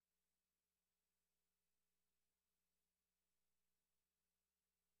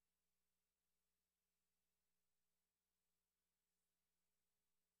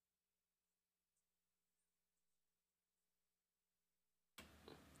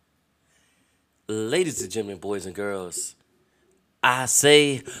Ladies and gentlemen, boys and girls, I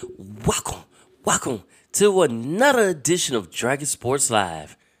say welcome to another edition of Dragon Sports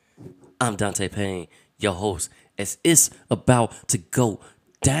Live. I'm Dante Payne, your host, as it's about to go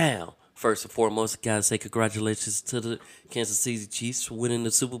down. First and foremost, gotta say congratulations to the Kansas City Chiefs for winning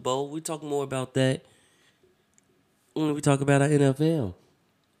the Super Bowl. We talk more about that when we talk about our NFL.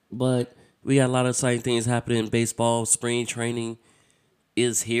 But we got a lot of exciting things happening in baseball. Spring training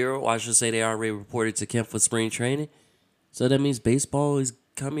is here, or I should say they already reported to camp for spring training. So that means baseball is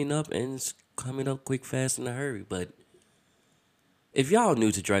coming up, and it's coming up quick, fast, in a hurry. But if y'all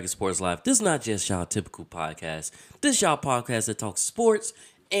new to Dragon Sports Live, this is not just y'all typical podcast. This is y'all podcast that talks sports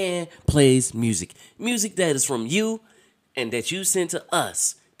and plays music. Music that is from you and that you send to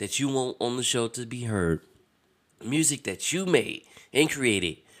us, that you want on the show to be heard. Music that you made and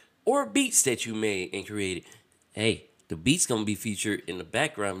created, or beats that you made and created. Hey, the beat's gonna be featured in the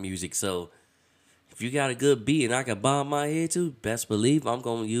background music, so if you got a good beat and I can bomb my head too, best believe I'm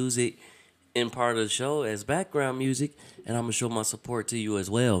gonna use it in part of the show as background music, and I'm gonna show my support to you as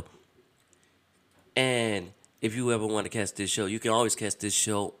well. And if you ever want to catch this show, you can always catch this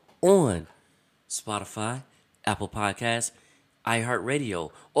show on Spotify, Apple Podcasts,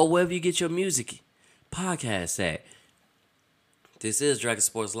 iHeartRadio, or wherever you get your music podcasts at. This is Dragon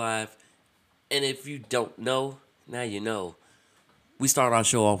Sports Live, and if you don't know, now you know. We start our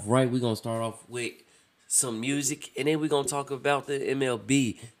show off right. We're going to start off with some music, and then we're going to talk about the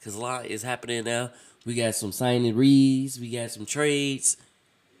MLB, because a lot is happening now. We got some signing reads, we got some trades,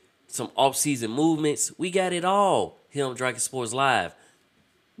 some off-season movements. We got it all here on Dragon Sports Live.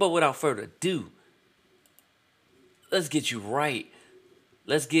 But without further ado, let's get you right.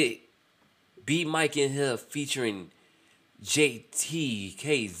 Let's get B Mike in here featuring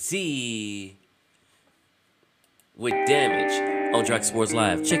JTKZ with Damage on Dragon Sports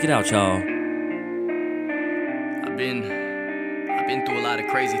Live. Check it out, y'all. I've been through a lot of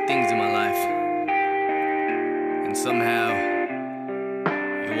crazy things in my life, and somehow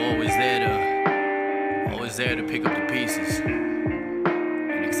you're always there to pick up the pieces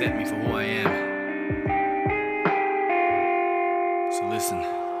and accept me for who I am. So listen.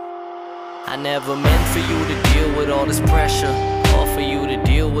 I never meant for you to deal with all this pressure, or for you to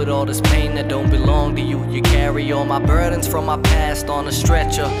deal with all this pain that don't belong to you. You carry all my burdens from my past on a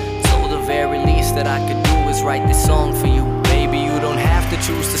stretcher, so the very least that I could do is write this song for you. Baby, you don't have to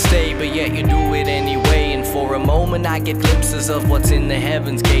choose to stay, but yet you do it anyway. And for a moment I get glimpses of what's in the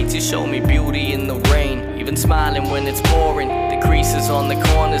heavens gates. You show me beauty in the rain, even smiling when it's pouring. The creases on the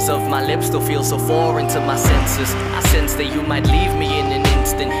corners of my lips still feel so foreign to my senses. I sense that you might leave me in an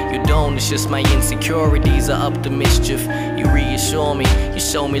instant. You don't, it's just my insecurities are up to mischief. You reassure me, you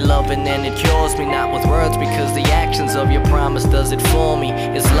show me love, and then it cures me. Not with words, because the actions of your promise does it for me.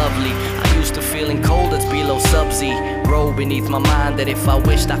 It's lovely. I'm used to feeling cold, it's below sub-zero beneath my mind that if I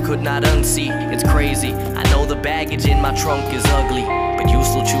wished I could not unsee. It's crazy, I know the baggage in my trunk is ugly, but you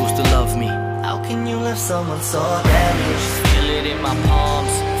still choose to love me. How can you love someone so damaged? Feel it in my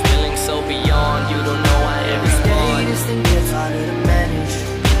palms, feeling so beyond. You don't know how I respond. This thing gets harder to manage.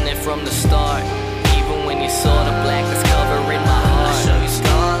 Been there from the start, even when you saw the black that's covering my I heart. show you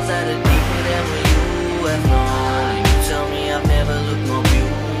scars that are deeper than what you have known. You tell me I've never looked more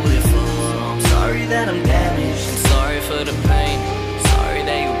beautiful. I'm sorry that I'm damaged. And sorry for the pain, sorry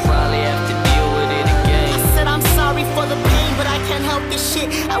that you probably have to deal with it again. I said I'm sorry for the pain, but I can't help this shit.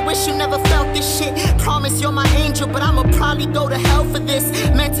 I wish you never felt this shit. Promise you're my angel, but I'ma probably go to hell for this.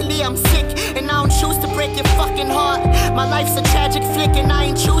 Mentally I'm sick, and I don't choose to break your fucking heart. My life's a tragic flick, and I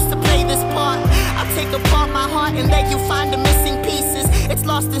ain't choose to play this part. I'll take apart my heart and let you find the missing pieces. It's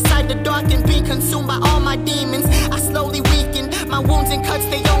lost inside the dark and being consumed by all my demons. I slowly weaken, my wounds and cuts,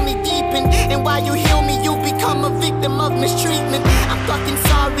 they only deepen. And while you heal me, you become a victim of mistreatment. I'm fucking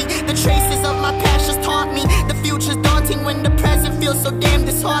sorry, the traces of my past just haunt me. The future's daunting when the present feels so damn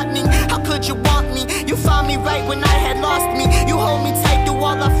disheartening. How could you want me? You found me right when I had lost me. You hold me tight through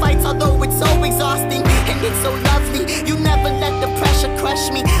all our fights, although it's so exhausting. And it's so lovely, you never let the pressure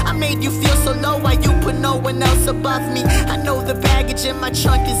crush me. I made you feel so low while you put no one else above me. I know the baggage in my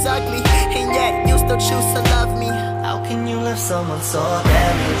trunk is ugly, and yet you still choose to love me. How can you love someone so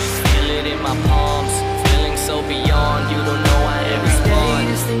damaged? Feel it in my palms, feeling so beyond. You don't know how I respond.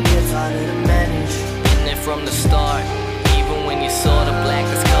 This thing gets harder to manage. Been there from the start, even when you saw the black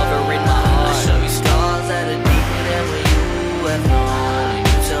that's covering my heart. I show you scars that are deeper than what you have known.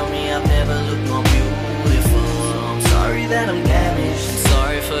 You tell me I've never looked more beautiful. I'm sorry that I'm damaged. And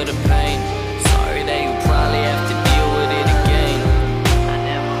sorry for the pain, sorry that you probably have to deal with it again. I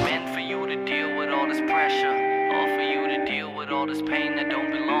never meant for you to deal with all this pressure, or for you to deal with all this pain that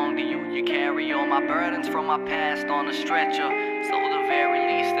don't belong belong to you. You carry all my burdens from my past on a stretcher. So the very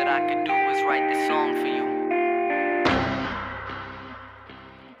least that I could do is write this song for you.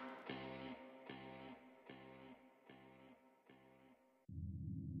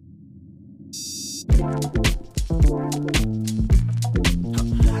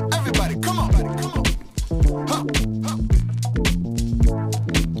 Everybody, come on, huh.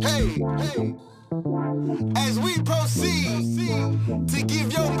 Hey, as we proceed to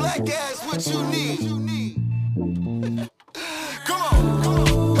give your black ass what you need. Come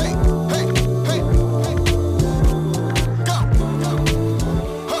on, hey, go,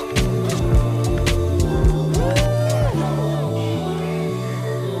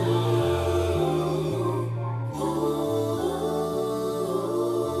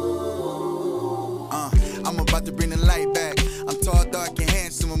 huh. I'm about to bring the light back. I'm tall, dark, and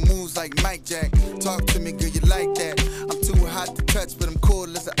handsome, and moves like Mike Jack. Talk to me, girl, you like that? I'm too hot to touch, but I'm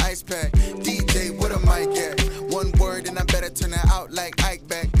cool as an ice pack. DJ, what a mic at? One word, and I better turn it out like Ike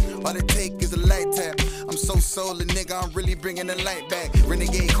back. All it take is a light tap. I'm so soul, a nigga, I'm really bringing the light back.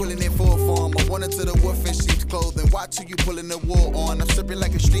 Renegade, cooling in full form. I wanted to the wolf in sheep's clothing. Watch who you pulling the wool on. I'm slipping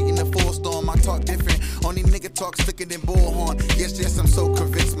like a street in a full storm. I talk different. Only nigga talk slicker than bullhorn. Yes, I'm so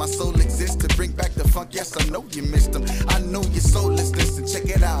convinced my soul exists to bring back the funk. Yes, I know you missed them. I know you're soulless. Listen, check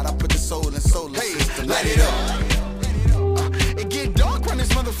it out. I put the soul in solar system. Light it up. It get dark on this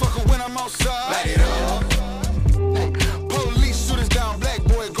motherfucker when I'm outside. Light it up. Police shoot us down, black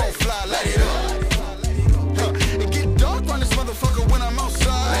boy gon' fly. Light it up. It get dark on this motherfucker when I'm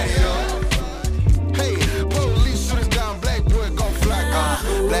outside. Light it up. Hey, police shoot us down, black boy gon' fly.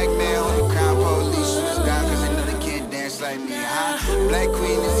 Black man on the crown, police shoot us down, cause they know they can't dance like me, huh? Black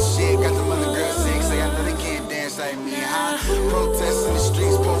queen is the shit, got the mother girls sick, say I know they can't dance like me, huh? Protests in the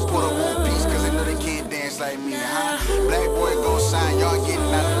streets, post Porter want peace, cause they know they can't dance like me, huh? Black boy gon' shine, y'all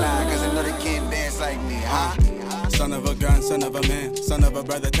getting out of line, cause they know they can't dance like me, huh? Son of a gun, son of a man, son of a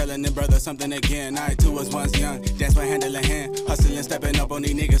brother, telling them brother something again. I too was once young, dance by hand in hand, hustling, stepping up on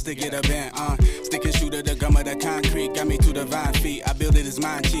these niggas to get a band. Stick and shoot at the gum of the concrete, got me to divine feet. I build it as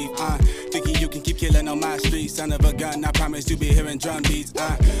mine chief. Thinking you can keep killing on my street. Son of a gun, I promise you be hearing drum beats.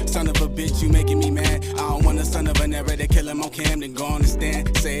 Son of a bitch, you making me mad. I don't want a son of a never to kill him on cam, then go on the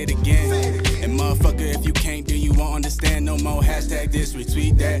stand, say it again. And motherfucker, if you can't, then you won't understand no more. Hashtag this,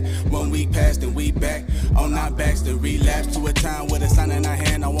 retweet that. 1 week past, then we back on our backs. To relapse to a time with a sun in our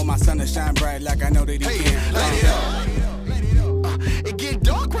hand. I want my sun to shine bright like I know that he can. Light it up. It get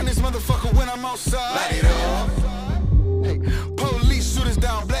dark on this motherfucker when I'm outside. Light it up. Hey, police shoot us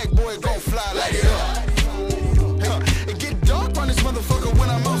down, black boy gon' fly. Light it up. It get dark on this motherfucker when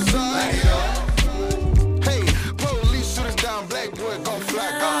I'm outside. Light it up. Hey, police shoot us down, black boy gon' fly.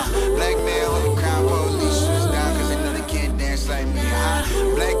 Black man on the crown, police shoot us down, cause they know they can't dance like me, huh?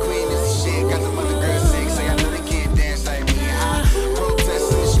 Black queen is the shit, got the mother girls sick, say I know they can't dance like me, huh?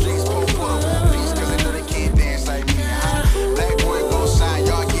 Protests in the streets, post Porter want peace, cause they know they can't dance like me, huh? Black boy gon' shine,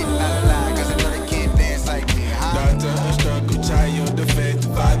 y'all getting out of line, cause they know they can't dance like me, huh? Daughter of struggle, child of faith,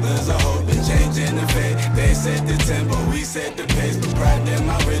 fathers of hope and changing the fate. They set the tempo, we set the pace, but pride in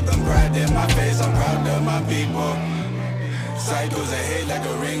my rhythm, pride in my face, I'm proud of my people. Cycles ahead like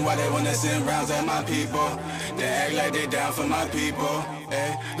a ring, why they wanna send rounds at my people? They act like they down for my people.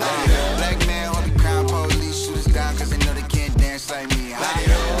 Hey, Black man on the crown, police shoot us down, cause they know they can't dance like me,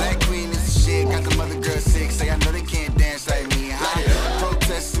 huh? Black queen is the shit, got the mother girls sick, say I know they can't dance like me, huh?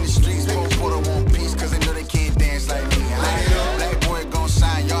 Protests in the streets, post Porter want peace, cause they know they can't dance like me, huh? Black boy gon'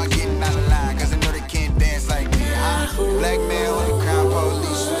 shine, y'all getting out of line, cause they know they can't dance like me, huh? Black man on the crown,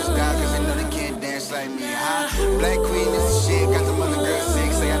 police shoot us down, cause they know they can't dance like me, huh? Black queen is the shit, got the mother girls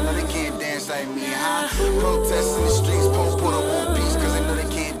sick, say I know they can't dance like me, huh? Protests in the streets, post Porter want peace, cause they know they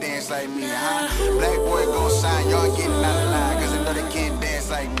can't dance like me, huh? Black boy gon' shine, y'all getting out of line, cause they know they can't dance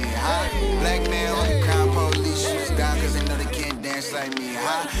like me, huh? Black man on the crown, police shoot us down, cause they know they can't dance like me,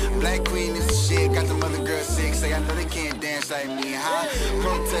 huh? Black queen is the shit, got the mother girls sick, say I know they can't dance like me, huh?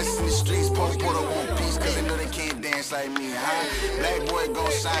 Protests in the streets, post Porter want peace, cause they know they can't dance like me, huh? Black boy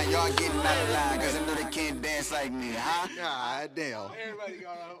gon' shine, y'all getting out of line, cause they know they can't dance like me, huh? God damn. Everybody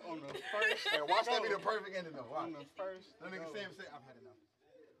got on the first. Hey, watch that be the perfect ending though. Watch. On the first. Let nigga say I've had enough.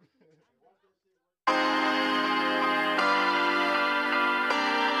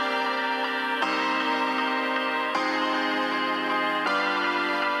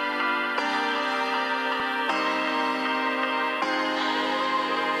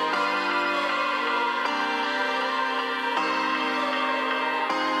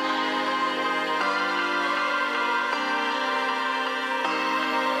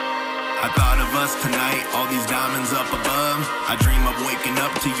 I thought of of us tonight, all these diamonds up above. I dream of waking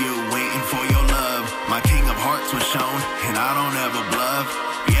up to you, waiting for your love. My king of hearts was shown, and I don't ever bluff.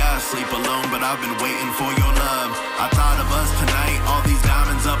 Yeah, I sleep alone, but I've been waiting for your love. I thought of us tonight, all these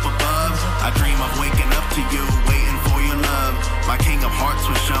diamonds up above. I dream of waking up to you, waiting for your love. My king of hearts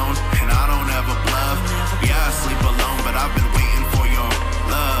was shown, and I don't ever bluff. Yeah, I sleep alone, but I've been waiting for your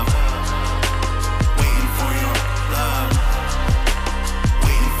love. Waiting for your love.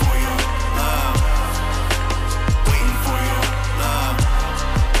 Waiting for your love. Waiting for your love.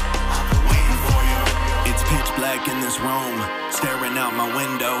 Waiting for your. It's pitch black in this room. Staring out my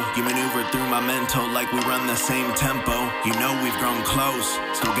window, you maneuver through my mental like we run the same tempo. You know we've grown close,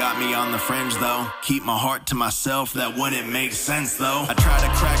 still got me on the fringe though. Keep my heart to myself, that wouldn't make sense though. I try to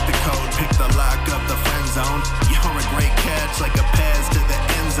crack the code, pick the lock of the friend zone. You're a great catch, like a pass to the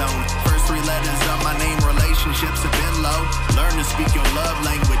end zone. First three letters of my name, relationships have been low. Learn to speak your love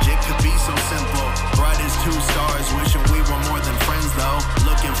language, it could be so simple. Bright as two stars, wishing we were more than friends though.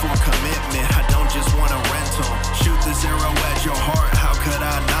 Looking for commitment, I don't just want a rental. Shoot the zero at your heart, how could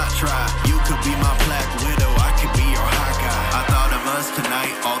I not try? You could be my black widow, I could be your Hawkeye. I thought of us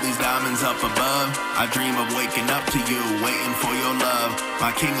tonight, all these diamonds up above. I dream of waking up to you, waiting for your love.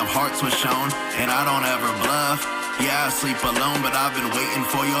 My king of hearts was shown, and I don't ever bluff. Yeah, I sleep alone, but I've been waiting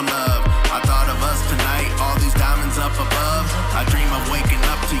for your love. I thought of us tonight, all these diamonds up above. I dream of waking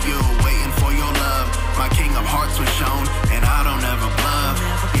up to you, waiting for your love. My king of hearts was shown, and I don't ever bluff.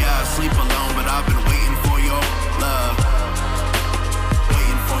 Yeah, I sleep alone, but I've been waiting for your love.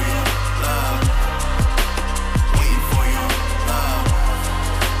 Waiting for your love. Waiting for your love.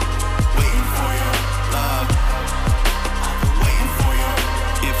 Waiting for your love. Waiting for your.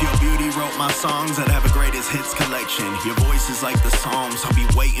 If your beauty wrote my songs, I'd have a greatest hits collection. Your voice is like the Psalms, I'll be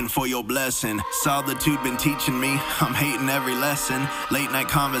waiting for your blessing. Solitude been teaching me, I'm hating every lesson. Late night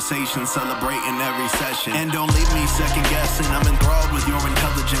conversations, celebrating every session. And don't leave me second guessing, I'm enthralled with your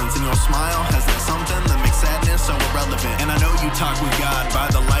intelligence. And your smile has that something that makes sadness so irrelevant. And I know you talk with God by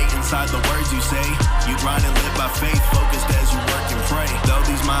the light inside the words you say. You grind and live by faith, focused as you work and pray. Though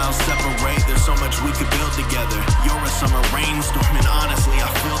these miles separate, there's so much we could build together. You're a summer rainstorm, and honestly I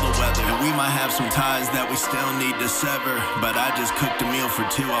feel the weather. And we might have some ties that we still need to sever, but I just cooked a meal for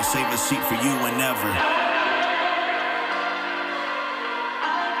two, I'll save a seat for you whenever.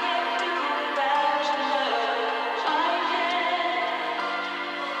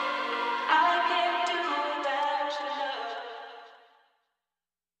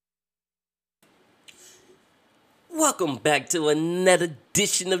 Welcome back to another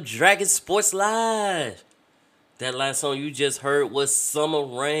edition of Dragon Sports Live. That last song you just heard was Summer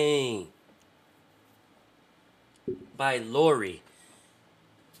Rain by Lori.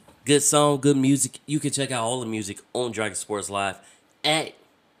 Good song, good music. You can check out all the music on Dragon Sports Live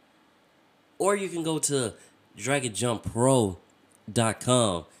or you can go to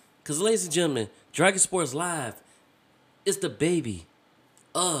DragonJumpPro.com. Because, ladies and gentlemen, Dragon Sports Live is the baby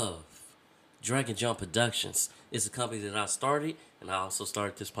of Dragon Jump Productions. It's a company that I started, and I also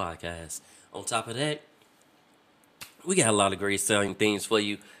started this podcast. On top of that, we got a lot of great selling things for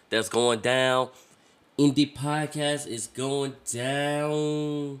you that's going down. Indie podcast is going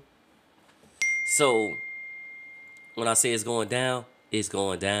down. So, when I say it's going down, it's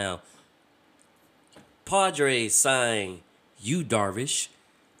going down. Padres signed Yu Darvish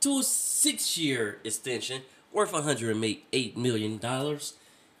to a 6-year extension worth $108 million.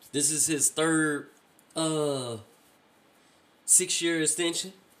 This is his third 6-year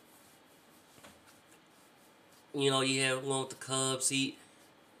extension. You know, he had one with the Cubs. He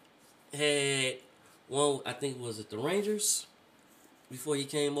had one, I think, was it the Rangers before he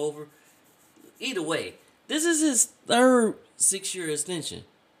came over? Either way, this is his third 6-year extension.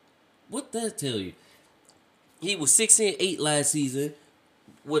 What that tell you? He was 6-8 last season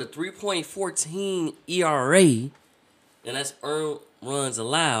with a 3.14 ERA, and that's earned runs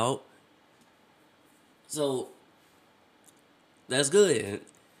allowed. So that's good.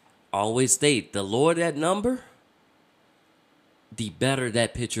 Always state, the lower that number, the better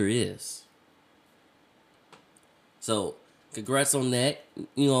that pitcher is. So, congrats on that.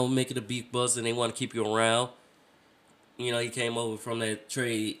 You know, making a big buzz, and they want to keep you around. You know, he came over from that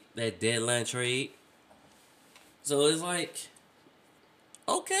trade, that deadline trade. So, it's like,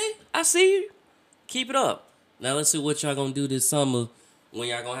 okay, I see you. Keep it up. Now, let's see what y'all going to do this summer when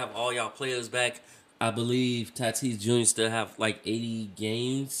y'all going to have all y'all players back. I believe Tatis Jr. still have like 80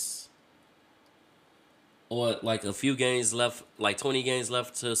 games. Or like a few games left, like 20 games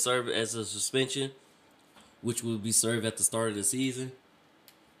left to serve as a suspension, which will be served at the start of the season.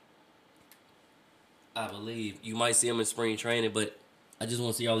 I believe you might see him in spring training, but I just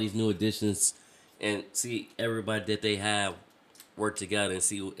want to see all these new additions and see everybody that they have work together and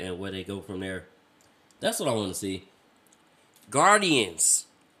see and where they go from there. That's what I want to see. Guardians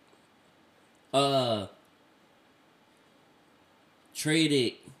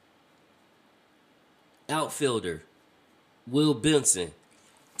traded outfielder Will Benson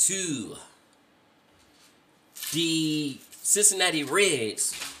to the Cincinnati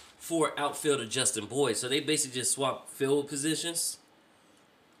Reds for outfielder Justin Boyd. So they basically just swapped field positions.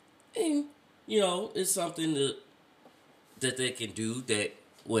 And, it's something that they can do that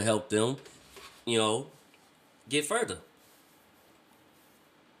will help them, get further.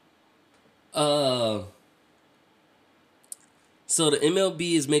 So the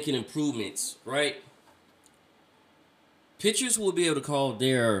MLB is making improvements, right? Pitchers will be able to call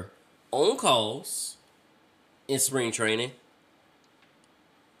their own calls in spring training.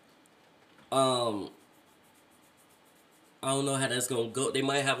 I don't know how that's gonna go. They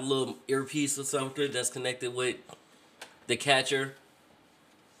might have a little earpiece or something that's connected with the catcher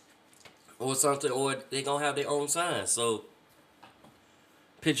or something, or they gonna have their own sign. So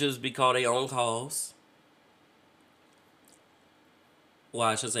pitchers be called their own calls. Well,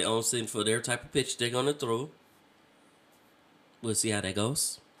 I should say own sitting for their type of pitch they're gonna throw. We'll see how that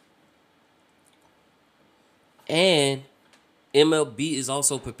goes. And MLB is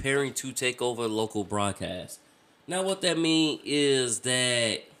also preparing to take over local broadcasts. Now, what that means is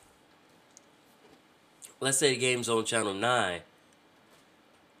that, let's say the game's on Channel 9.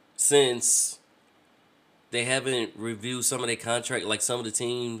 Since they haven't reviewed some of their contract, like some of the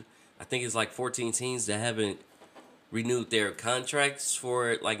teams, I think it's like 14 teams that haven't renewed their contracts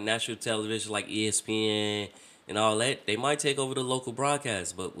for like national television, like ESPN and all that, they might take over the local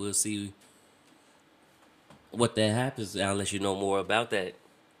broadcast, but we'll see what that happens. I'll let you know more about that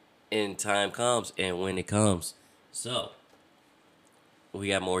in time comes and when it comes. So, we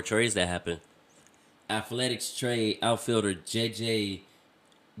got more trades that happen. Athletics trade outfielder J.J.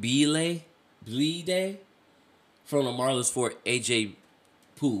 Bleday from the Marlins for A.J.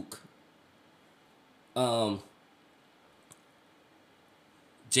 Puk.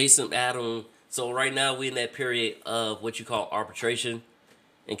 Jason Adam. So right now we're in that period of what you call arbitration.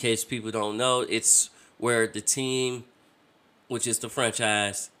 In case people don't know, it's where the team, which is the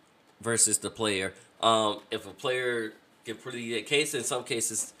franchise, versus the player. If a player can plead a case, in some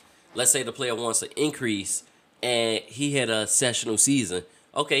cases, let's say the player wants an increase and he had a sessional season.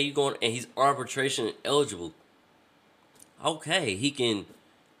 Okay, you going and he's arbitration eligible. Okay, he can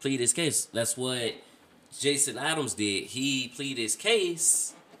plead his case. That's what Jason Adams did. He pleaded his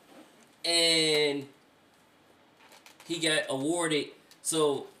case and he got awarded.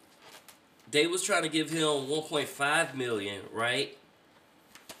 So they was trying to give him $1.5 million, right?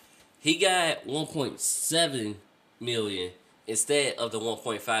 He got $1.7 million instead of the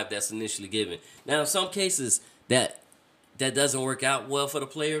 $1.5 that's initially given. Now, in some cases, that doesn't work out well for the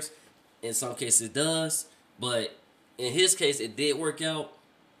players. In some cases, it does. But in his case, it did work out.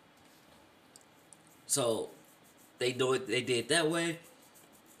 So they did it that way.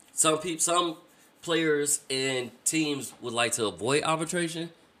 Some players and teams would like to avoid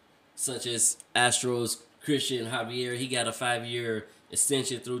arbitration, such as Astros Christian Javier. He got a 5-year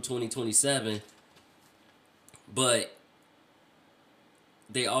extension through 2027. But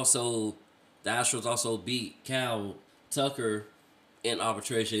the Astros also beat Cal Tucker in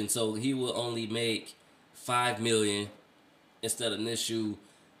arbitration, so he will only make $5 million instead of initial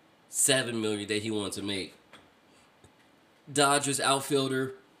 $7 million that he wanted to make. Dodgers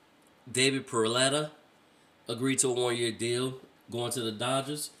outfielder David Peralta agreed to a 1-year deal going to the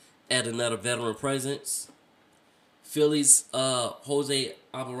Dodgers, add another veteran presence. Phillies Jose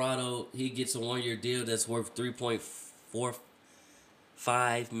Alvarado, he gets a 1-year deal that's worth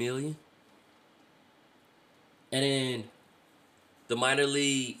 $3.45 million. And then in the minor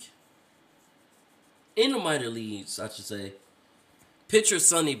leagues, I should say, pitcher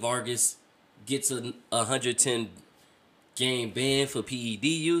Sonny Vargas gets a 110-game ban for PED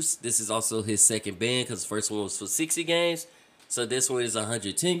use. This is also his second ban because the first one was for 60 games. So this one is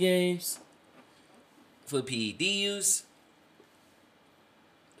 110 games for PED use.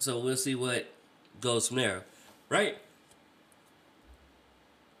 So we'll see what goes from there, right?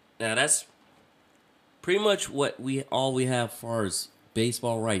 Now that's pretty much what we have as far as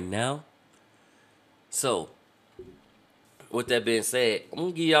baseball right now. So, with that being said, I'm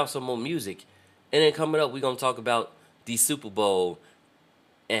going to give y'all some more music. And then coming up, we're going to talk about the Super Bowl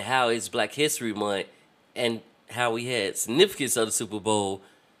and how it's Black History Month and how we had significance of the Super Bowl,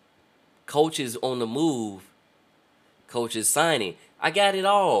 coaches on the move, coaches signing. I got it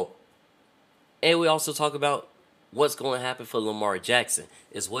all. And we also talk about what's going to happen for Lamar Jackson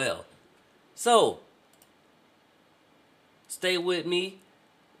as well. So, stay with me.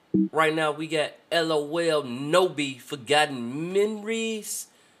 Right now, we got LOL Nobi, Forgotten Memories.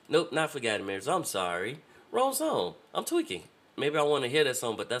 Nope, not Forgotten Memories. I'm sorry. Wrong song. I'm tweaking. Maybe I want to hear that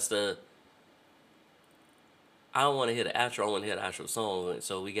song, but that's the... I don't want to hear the outro. I want to hear the actual song.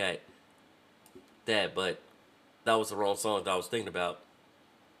 So we got that, but that was the wrong song that I was thinking about.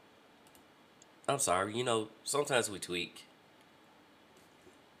 I'm sorry. You know, sometimes we tweak.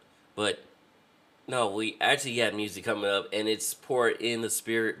 But, no, we actually got music coming up, and it's Poured in the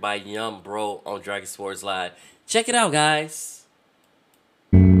Spirit by Young Bro on Dragon Sports Live. Check it out, guys.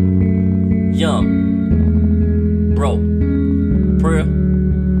 Young Bro. Prayer.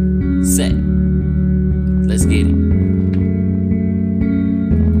 Set. Let's get it.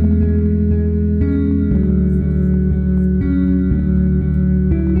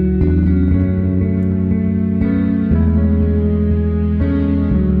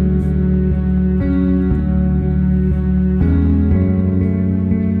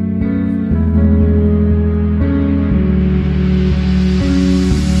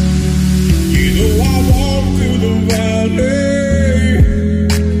 You know I walk through the valley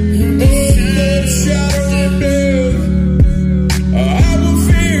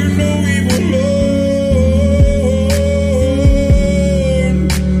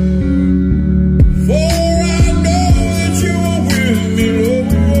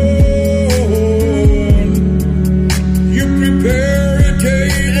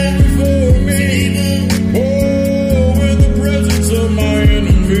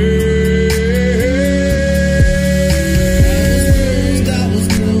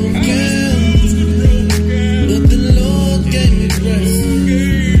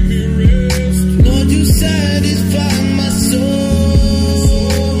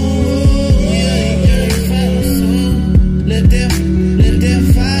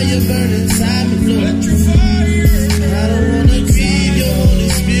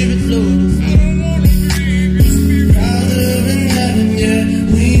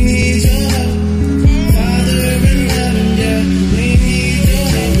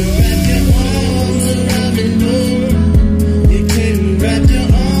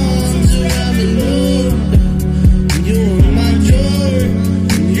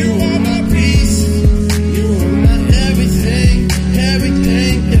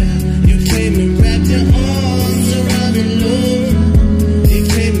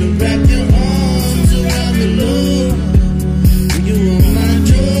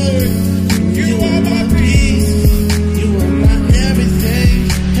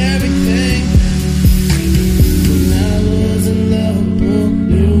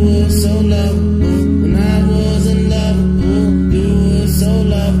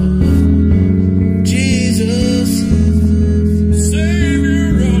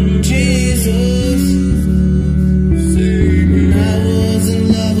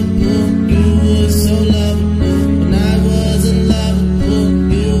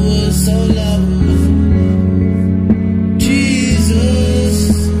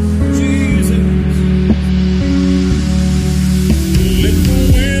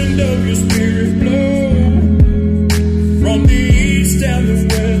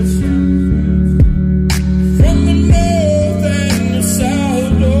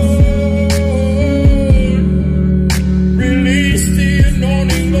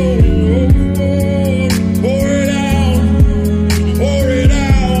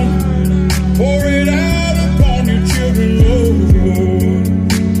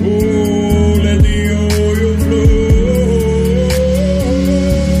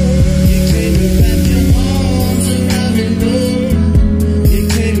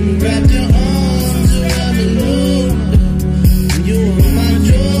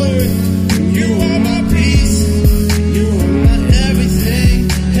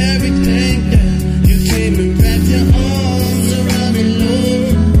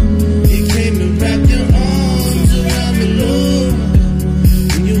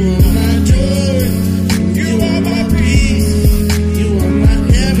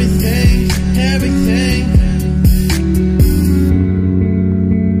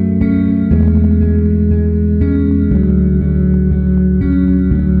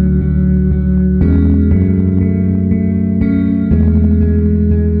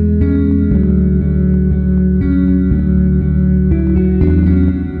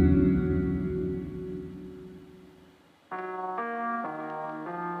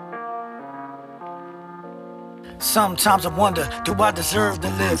Sometimes I wonder, do I deserve to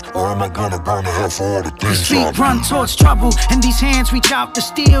live, or am I gonna burn to hell for all the things These feet run towards trouble, and these hands reach out to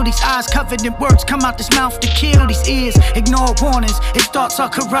steal. These eyes covered in words come out this mouth to kill. These ears ignore warnings, his thoughts are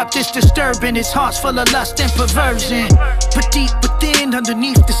corrupt, it's disturbing. His heart's full of lust and perversion. But deep within,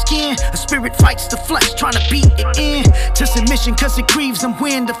 underneath the skin, a spirit fights the flesh, trying to beat it in to submission, cause it grieves him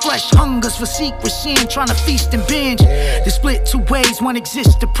when the flesh hungers for secret sin, trying to feast and binge. They split two ways, one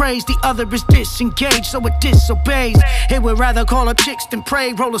exists to praise, the other is disengaged, so it disobeys. It would rather call up chicks than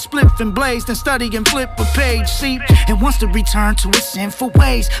pray, roll a spliff and blaze, than study and flip a page. See, it wants to return to its sinful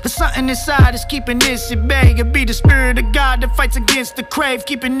ways, but something inside is keeping this at bay. It be the spirit of God that fights against the crave,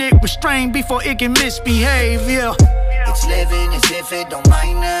 keeping it restrained before it can misbehave. Yeah. It's living as if it don't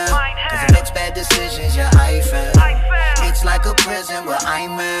mind now, cause it makes bad decisions, yeah, I feel. It's like a prison where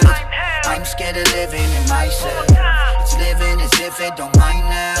I'm at. I'm scared of living in myself. It's living as if it don't mind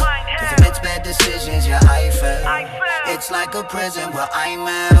now, cause it makes bad decisions, yeah, I feel. It's like a prison where I'm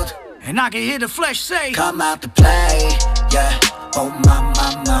out. And I can hear the flesh say, come out to play, yeah, oh my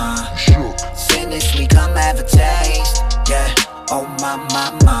mama. Sin is sweet, come have a taste, yeah, oh my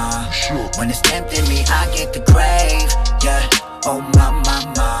mama. When it's tempting me, I get the crave, yeah, oh my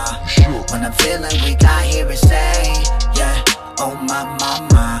mama. When I'm feeling weak, I hear it say, yeah, oh my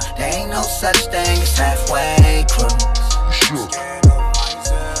mama. There ain't no such thing as halfway cruise.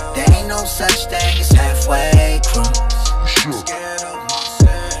 There ain't no such thing as halfway cruise.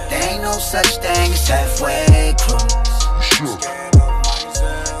 There ain't no such thing as halfway cruise.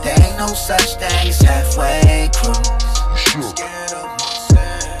 There ain't no such thing as halfway cruise.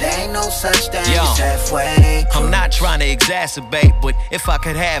 There ain't no such thing as halfway cruise. I'm not trying to exacerbate, but if I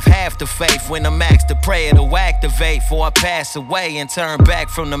could have half the faith when I'm asked to pray, it'll activate before I pass away and turn back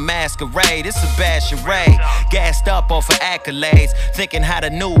from the masquerade. It's a bad charade, gassed up off of accolades, thinking how the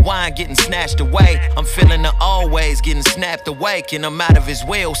new wine getting snatched away. I'm feeling the always getting snapped awake, and I'm out of his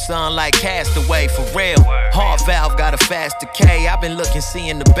will, son, like Castaway, for real. Heart valve got a fast decay. I've been looking,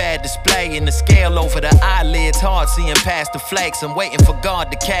 seeing the bad display in the scale over the eyelids, hard seeing past the flakes. I'm waiting for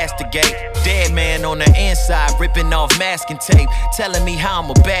God to castigate. Dead man on the inside, ripping off masking tape, telling me how I'm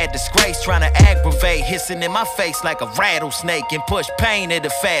a bad disgrace, trying to aggravate, hissing in my face like a rattlesnake, and push pain at a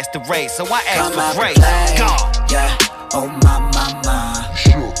faster rate. So I ask for grace. God, yeah, oh my mama.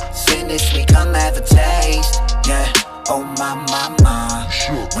 Sin is sweet, come have a taste, yeah, oh my mama.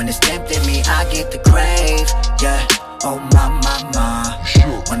 When it's tempting me, I get the crave, yeah, oh my mama.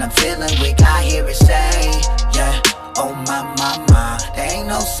 When I'm feeling weak, I hear it say, yeah, oh my mama. There ain't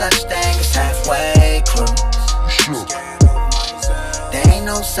no such thing as halfway cruise. There ain't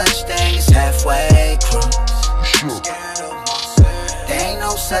no such thing as halfway cruise. There ain't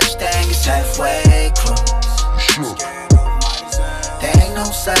no such thing as halfway cruise. There ain't no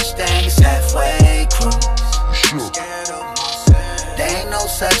such thing as halfway cruise. There ain't no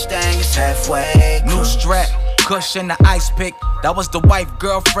such thing as halfway cruise. New strap, cushion, the ice pick. That was the wife,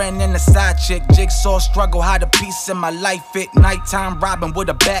 girlfriend, and the side chick. Jigsaw struggle, how the piece in my life fit. Nighttime robbing with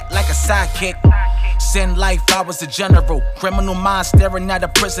a bat like a sidekick. Sin life, I was a general. Criminal mind staring at a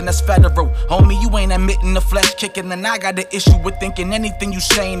prison that's federal. Homie, you ain't admitting the flesh kicking, and I got an issue with thinking anything you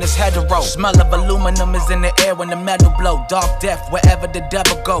saying is hetero. Smell of aluminum is in the air when the metal blow. Dark death, wherever the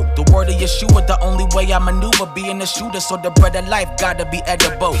devil go. The word of Yeshua, the only way I maneuver. Being a shooter, so the bread of life gotta be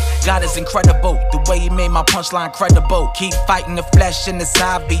edible. God is incredible, the way he made my punchline credible. Keep fighting the flesh and it's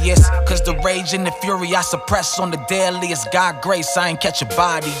obvious, cause the rage and the fury I suppress on the daily is God grace, I ain't catch a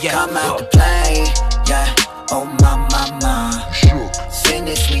body yet. Come out to play, yeah, oh my mama. Sin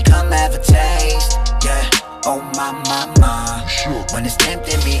is sweet, come have a taste, yeah, oh my mama. When it's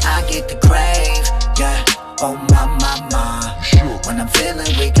tempting me, I get the crave, yeah, oh my mama. When I'm feeling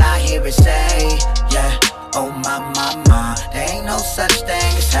weak, I hear it say, yeah, oh my mama. There ain't no such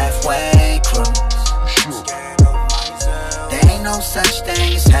thing as halfway cruise. There ain't no such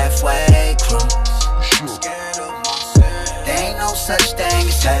thing as halfway cruise. There ain't no such thing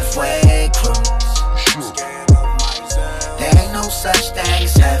as halfway cruise. There ain't no such thing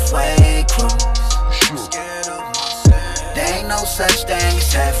as halfway cruise. There ain't no such thing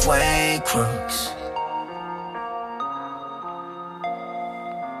as halfway cruise.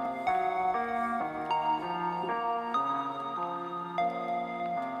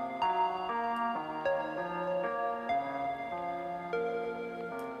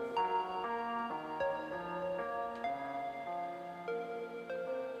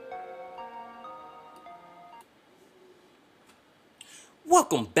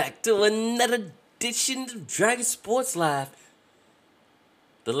 Welcome back to another edition of Dragon Sports Live.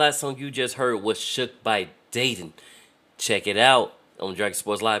 The last song you just heard was Shook by Dayton. Check it out on Dragon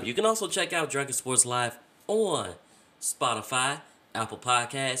Sports Live. You can also check out Dragon Sports Live on Spotify, Apple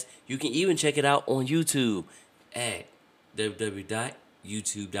Podcasts. You can even check it out on YouTube at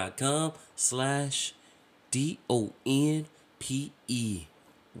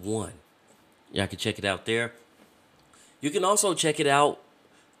www.youtube.com/DONPE1. Y'all can check it out there. You can also check it out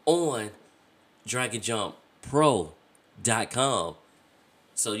on DragonJumpPro.com.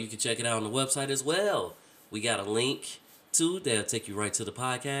 So you can check it out on the website as well. We got a link to that'll take you right to the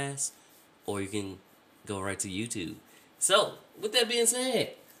podcast, or you can go right to YouTube. So, with that being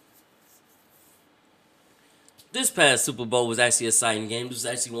said, this past Super Bowl was actually an exciting game. This was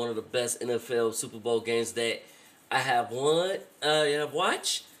actually one of the best NFL Super Bowl games that I have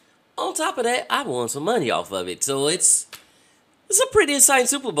watched. On top of that, I won some money off of it. So it's a pretty exciting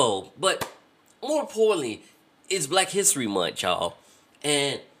Super Bowl. But more importantly, it's Black History Month, y'all.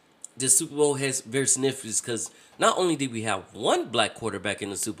 And this Super Bowl has very significance because not only did we have one black quarterback in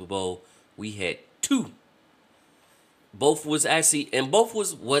the Super Bowl, we had two. Both wasn't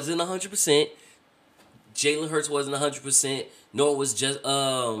 100%. Jalen Hurts wasn't 100%, nor was just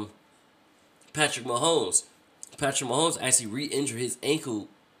Patrick Mahomes. Patrick Mahomes actually re-injured his ankle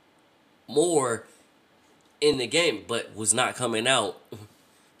more in the game, but was not coming out.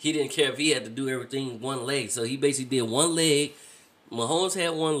 He didn't care if he had to do everything one leg. So he basically did one leg. Mahomes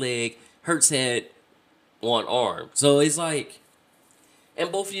had one leg. Hurts had one arm. So it's like,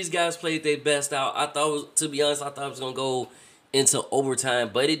 and both of these guys played their best out. To be honest, I thought it was going to go into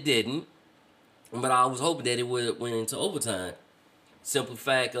overtime, but it didn't. But I was hoping that it would have went into overtime. Simple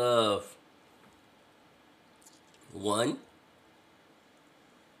fact of, one,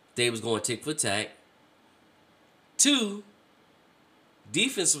 they was going tick for tack. Two,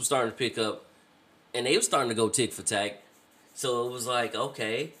 defense was starting to pick up, and they were starting to go tick for tack. So it was like,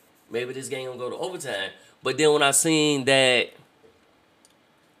 okay, maybe this game gonna go to overtime. But then when I seen that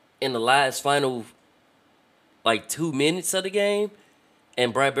in the last final, 2 minutes of the game,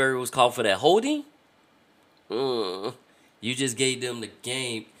 and Bradbury was called for that holding, you just gave them the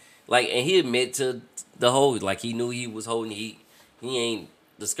game. And he admitted to the hold. He knew he was holding. He ain't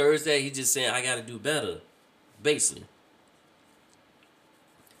discouraged that. He just saying, I got to do better, basically.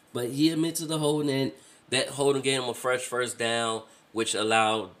 But he admitted to the holding, and that holding gave him a fresh first down, which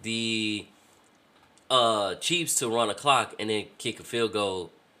allowed the Chiefs to run a clock and then kick a field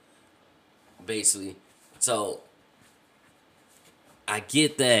goal, basically. So, I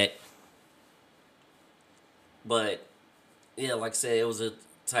get that. But, yeah, like I said, it was a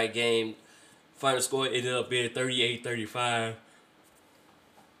tight game. Final score ended up being 38-35.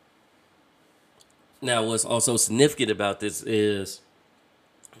 Now, what's also significant about this is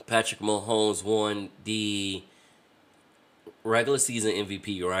Patrick Mahomes won the regular season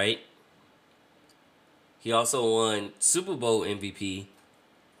MVP, right? He also won Super Bowl MVP.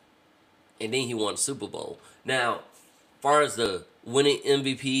 And then he won Super Bowl. Now, as far as the winning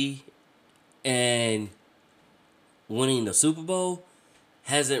MVP and winning the Super Bowl,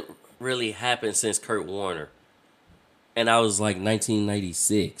 hasn't really happened since Kurt Warner. And I was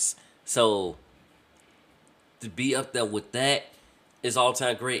 1996. So, to be up there with that is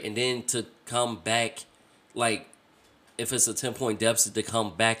all-time great. And then to come back, if it's a 10-point deficit, to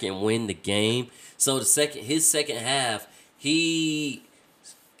come back and win the game. So, his second half, he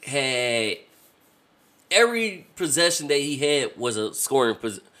had every possession that he had was a scoring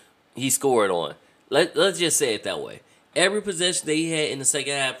he scored on. Let's just say it that way. Every possession that he had in the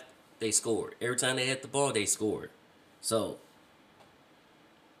second half, they scored. Every time they had the ball, they scored. So,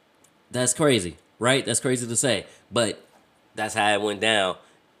 that's crazy, right? That's crazy to say. But that's how it went down.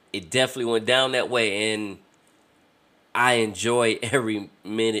 It definitely went down that way, and I enjoy every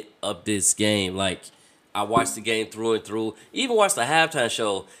minute of this game. I watched the game through and through. Even watched the halftime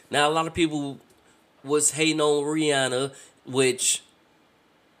show. Now, a lot of people was hating on Rihanna, which,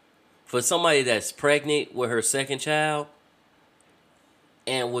 for somebody that's pregnant with her second child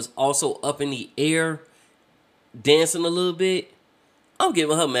and was also up in the air dancing a little bit, I'm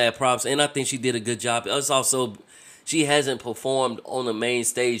giving her mad props, and I think she did a good job. It's also, she hasn't performed on the main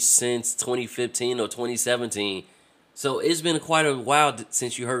stage since 2015 or 2017. So it's been quite a while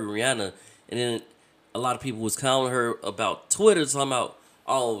since you heard Rihanna. And then a lot of people was calling her about Twitter, talking about,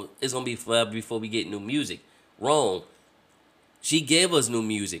 oh, it's going to be forever before we get new music. Wrong. She gave us new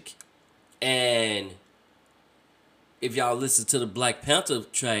music. And if y'all listen to the Black Panther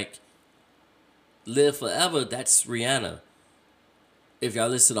track, Live Forever, that's Rihanna. If y'all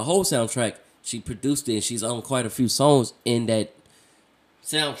listen to the whole soundtrack, she produced it, and she's on quite a few songs in that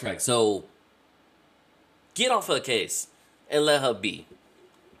soundtrack. So, get off her case and let her be.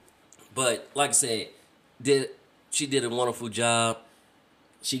 But, like I said, she did a wonderful job.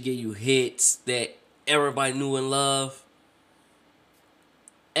 She gave you hits that everybody knew and loved.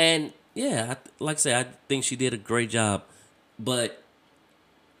 And yeah, like I said, I think she did a great job. But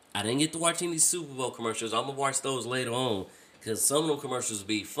I didn't get to watch any Super Bowl commercials. I'm gonna watch those later on because some of them commercials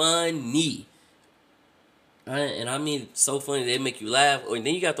be funny. And I mean, so funny they make you laugh. And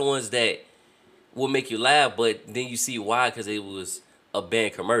then you got the ones that will make you laugh, but then you see why, because it was a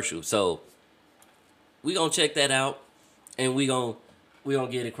band commercial. So we gonna check that out, and we gonna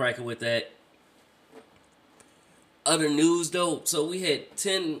get it cracking with that. Other news though, so we had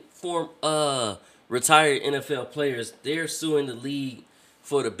 10 retired NFL players. They're suing the league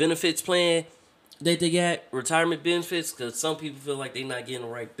for the benefits plan that they got, retirement benefits, because some people feel like they're not getting the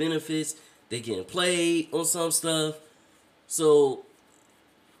right benefits. They getting played on some stuff. So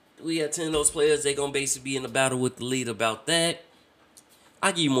we got 10 of those players. They gonna basically be in the battle with the league about that.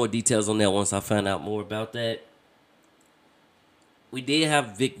 I'll give you more details on that once I find out more about that. We did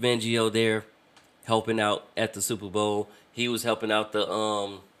have Vic Fangio there helping out at the Super Bowl. He was helping out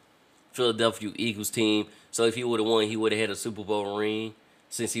the Philadelphia Eagles team. So if he would have won, he would have had a Super Bowl ring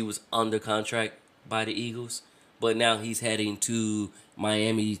since he was under contract by the Eagles. But now he's heading to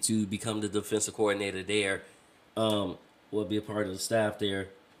Miami to become the defensive coordinator there. Will be a part of the staff there.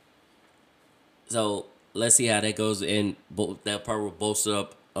 So let's see how that goes. And that part will bolster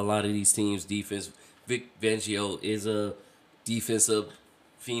up a lot of these teams' defense. Vic Fangio is a defensive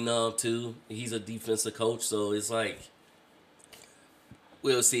phenom too. He's a defensive coach, so it's like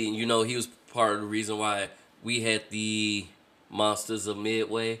we'll see. You know, he was part of the reason why we had the Monsters of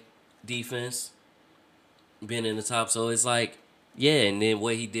Midway defense being in the top. So it's like, yeah, and then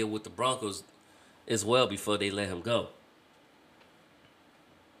what he did with the Broncos as well before they let him go.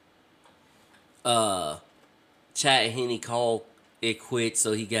 Chad Henne called it quit,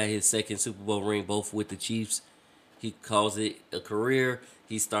 so he got his second Super Bowl ring, both with the Chiefs. He calls it a career.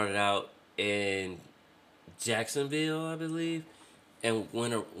 He started out in Jacksonville, I believe, and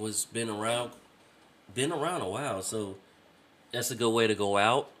been around a while. So that's a good way to go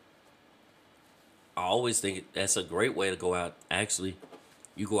out. I always think that's a great way to go out. Actually,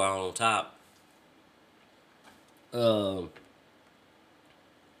 you go out on top.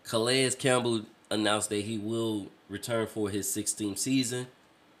 Calais Campbell announced that he will return for his 16th season.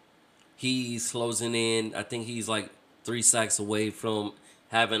 He's closing in. I think he's like 3 sacks away from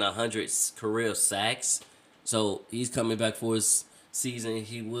having 100 career sacks. So he's coming back for his season.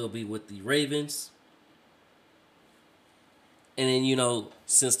 He will be with the Ravens. And then, you know,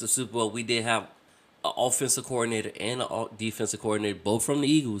 since the Super Bowl, we did have an offensive coordinator and a defensive coordinator, both from the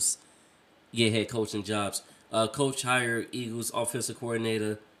Eagles, get head coaching jobs. Coach hired Eagles offensive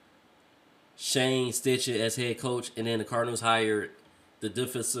coordinator Shane Steichen as head coach, and then the Cardinals hired the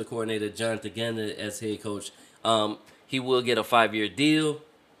defensive coordinator Jonathan Gannon as head coach. He will get a 5-year deal.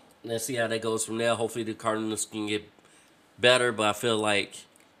 Let's see how that goes from there. Hopefully the Cardinals can get better, but I feel like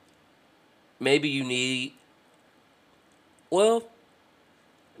maybe you need, well,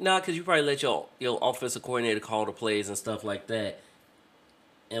 nah, because you probably let your offensive coordinator call the plays and stuff like that.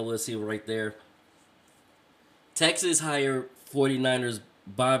 And we'll see right there. Texas hired 49ers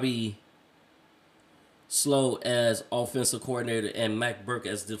Bobby Slow as offensive coordinator and Mac Burke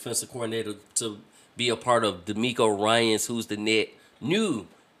as defensive coordinator to be a part of DeMeco Ryans, who's the new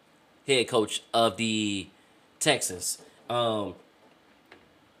head coach of the Texans. So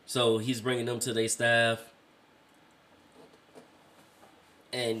he's bringing them to their staff.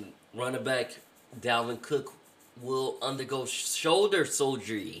 And running back Dalvin Cook will undergo shoulder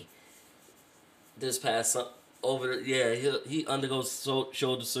surgery this past he undergoes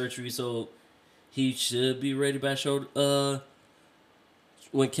shoulder surgery, so he should be ready by shoulder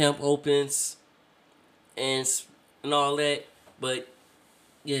when camp opens and all that. But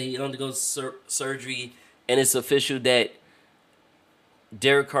yeah, he undergoes surgery, and it's official that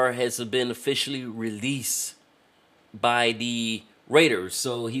Derek Carr has been officially released by the Raiders,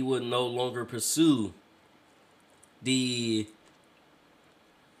 so he would no longer pursue the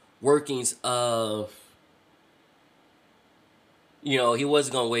workings of, you know, he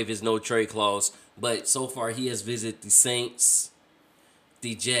wasn't going to waive his no trade clause, but so far he has visited the Saints,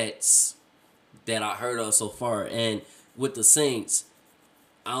 the Jets that I heard of so far. And with the Saints,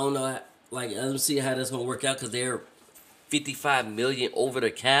 I don't know, like, I don't see how that's going to work out because they're $55 million over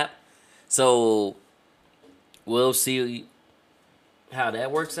the cap. So we'll see how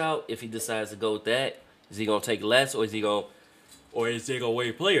that works out. If he decides to go with that, is he going to take less, or is he going to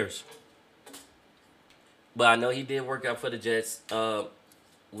waive players? But I know he did work out for the Jets.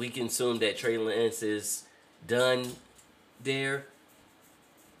 We can assume that Trey Lance is done there.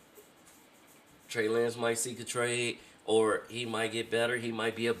 Trey Lance might seek a trade, or he might get better. He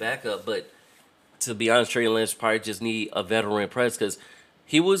might be a backup. But to be honest, Trey Lance probably just need a veteran press because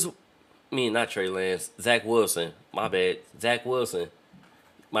he was, not Trey Lance, Zach Wilson. My bad. Zach Wilson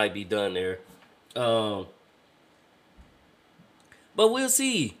might be done there. But we'll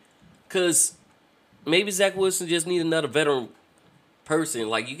see. Because maybe Zach Wilson just need another veteran person.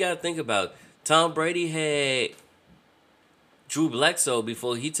 Like, you got to think about it. Tom Brady had Drew Bledsoe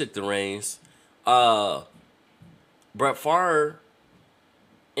before he took the reins. Brett Favre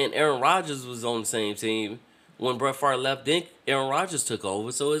and Aaron Rodgers was on the same team. When Brett Favre left, then Aaron Rodgers took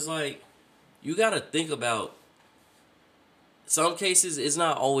over. So it's like, you got to think about some cases, it's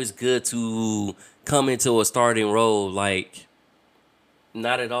not always good to come into a starting role. Like,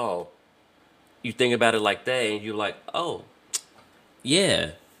 not at all. You think about it like that, and you're like, oh,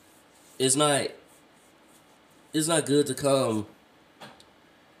 yeah. It's not good to come,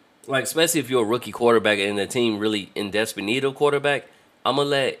 like, especially if you're a rookie quarterback and the team really in desperate need of a quarterback. I'm going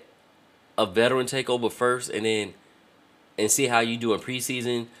to let a veteran take over first and see how you do in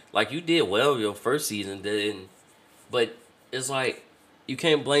preseason. Like, you did well your first season, but it's like you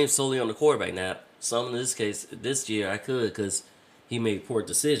can't blame solely on the quarterback. Now, some in this case, this year I could because he made poor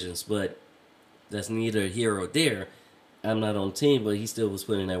decisions, but that's neither here or there. I'm not on the team, but he still was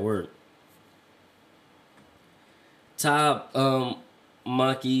putting in that work. Todd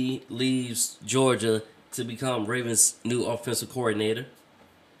Monken leaves Georgia to become Ravens' new offensive coordinator.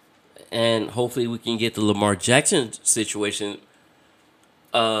 And hopefully we can get the Lamar Jackson situation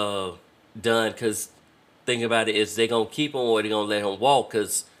done, because think about it, is they going to keep him or they going to let him walk?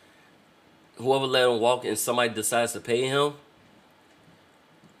 Because whoever let him walk and somebody decides to pay him,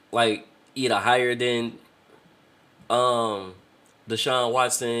 like either higher than Deshaun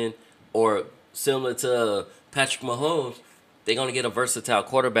Watson or similar to Patrick Mahomes, they're going to get a versatile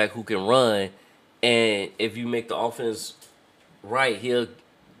quarterback who can run. And if you make the offense right, he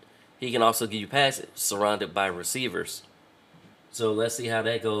can also give you passes surrounded by receivers. So let's see how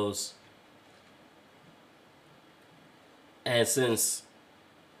that goes. And since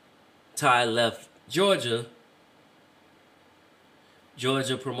Ty left Georgia,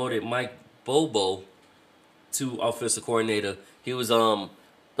 Georgia promoted Mike Bobo to offensive coordinator. He was the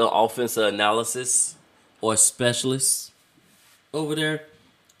offensive analysis or specialist over there.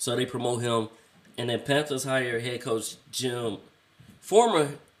 So they promote him. And then Panthers hire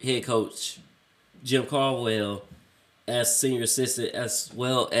former head coach Jim Caldwell as senior assistant, as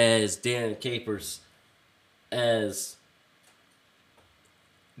well as Dan Capers as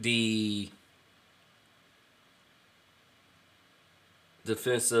the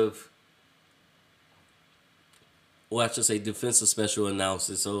defensive special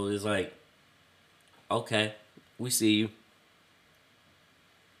analysis. So it's like, okay, we see you.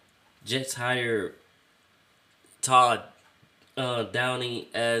 Jets hired Todd Downing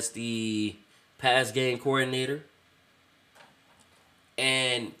as the pass game coordinator.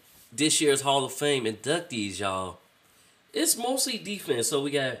 And this year's Hall of Fame inductees, y'all, it's mostly defense. So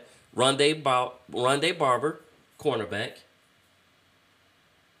we got Rondé Barber, cornerback.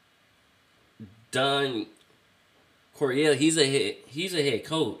 Don Coryell, he's a head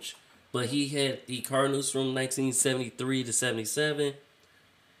coach, but he had the Cardinals from 1973 to 77.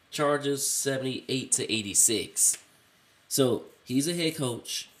 Chargers 78 to 86. So he's a head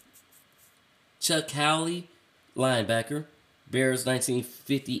coach. Chuck Howley, linebacker. Bears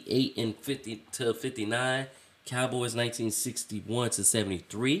 1958 and 50 to 59. Cowboys 1961 to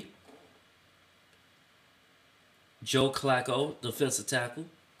 73. Joe Flacco, defensive tackle.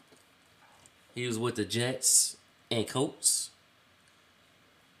 He was with the Jets and Colts.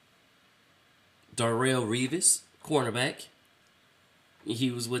 Darrelle Revis, cornerback.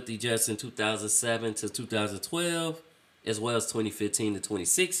 He was with the Jets in 2007 to 2012, as well as 2015 to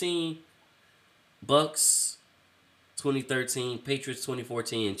 2016. Bucks 2013, Patriots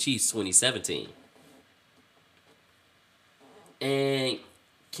 2014, and Chiefs 2017. And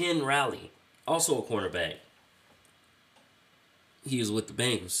Ken Raleigh, also a cornerback. He was with the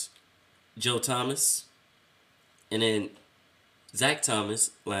Bengals. Joe Thomas, and then Zach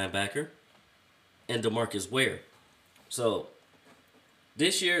Thomas, linebacker, and DeMarcus Ware. So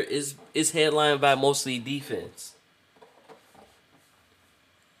this year is headlined by mostly defense.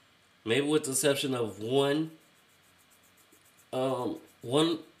 Maybe with the exception of one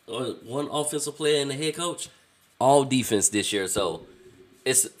offensive player and the head coach, all defense this year. So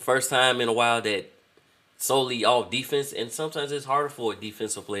it's the first time in a while that solely all defense, and sometimes it's harder for a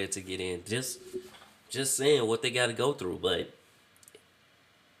defensive player to get in. Just saying what they got to go through, but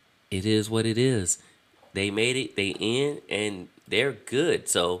it is what it is. They made it, they in, and they're good.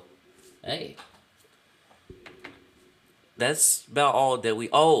 So, hey, that's about all that we.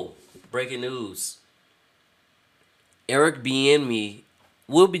 Oh, breaking news. Eric Bieniemy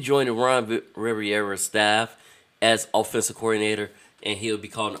will be joining Ron Rivera's staff as offensive coordinator, and he'll be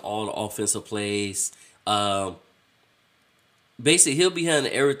calling all the offensive plays. Basically, he'll be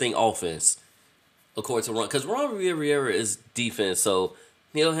handling everything offense, according to Ron. Because Ron Rivera is defense, so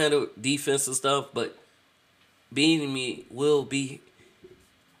he'll handle defensive stuff, but Bieniemy will be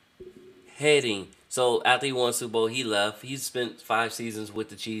heading. So after he won Super Bowl, he left. He spent 5 seasons with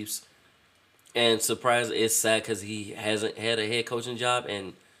the Chiefs. And surprised, it's sad because he hasn't had a head coaching job.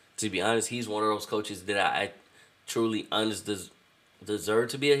 And to be honest, he's one of those coaches that I truly deserve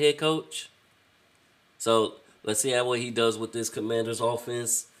to be a head coach. So let's see what he does with this Commanders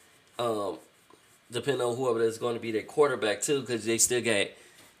offense. Depending on whoever that's going to be their quarterback too, because they still got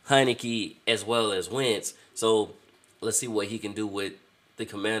Heineke as well as Wentz. So let's see what he can do with the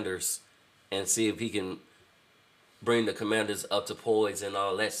Commanders and see if he can bring the Commanders up to poise and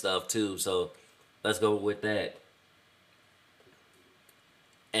all that stuff too. So let's go with that.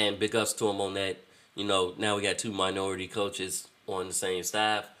 And big ups to him on that. You know, now we got 2 minority coaches on the same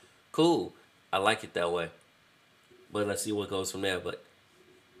staff. Cool. I like it that way. But let's see what goes from there. But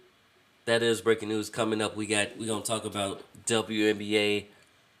that is breaking news. Coming up, we're gonna talk about WNBA.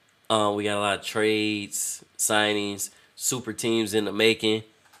 We got a lot of trades, signings, super teams in the making,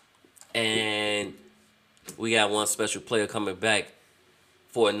 and we got one special player coming back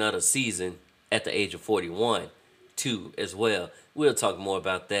for another season at the age of 41, too, as well. We'll talk more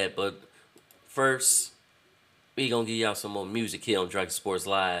about that, but first, we're gonna give y'all some more music here on Dragon Sports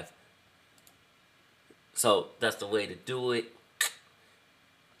Live. So that's the way to do it.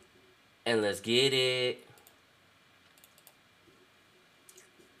 And let's get it.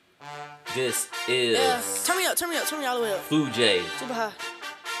 This is Turn me all the way up. Fuji. Super high.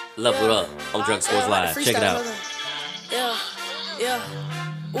 Level Up on Dragon Sports Live. Check it out.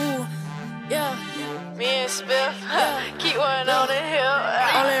 Ooh, Me and Spiff, keep one on the hill.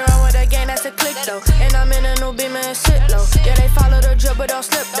 Only run with that gang, that's a click though. And I'm in a new beam and sit low. Yeah, they follow the drip, but don't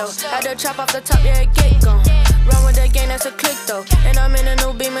slip though. Had to chop off the top, yeah, get gone. Run with that gang, that's a click though. And I'm in a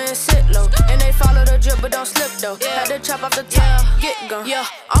new beam and sit low. And they follow the drip, but don't slip though. Had to chop off the top, get gone. Yeah,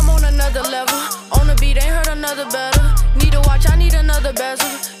 I'm on another level. On the beat, ain't heard another better. Need a watch, I need another bezel.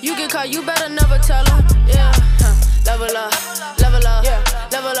 You get caught, you better never tell them. Yeah, level up, level up,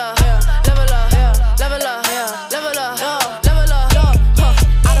 level up, level up, level up, level up, level up.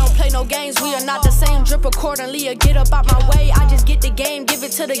 I don't play no games, we are not the same. Drip accordingly or get up out my way. I just get the game, give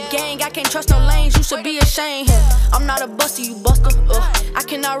it to the gang. I can't trust no lanes, you should be ashamed. I'm not a buster, you buster. I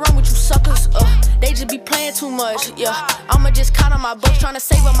cannot run with you suckers. They just be playing too much. Yeah, I'ma just count on my bucks, trying to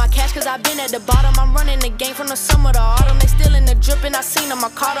save up my cash, cause I've been at the bottom. I'm running the game from the summer to autumn. They still in the drip and I seen them, I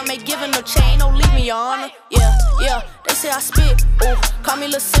caught them. Ain't giving no chain, don't leave me, your honor. Yeah, they say I spit. Call me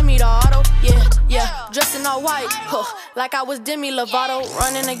Lil Simi the auto. Yeah, dressed in all white, like I was Demi Lovato.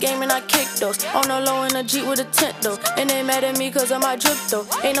 Running the game and I kick those. On the low in a Jeep with a tent though. And they mad at me cause of my drip though.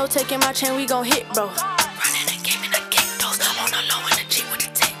 Ain't no taking my chain, we gon' hit, bro. Running the game and I kick those. On the low in a Jeep with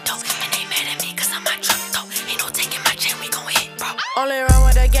a tent though. And they mad at me cause of my drip though. Ain't no taking my chain, we gon' hit, bro. Only run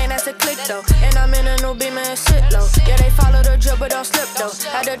with that gang, that's a click though. And I'm in a new beam and sit low. Yeah, they follow the drip but don't slip though.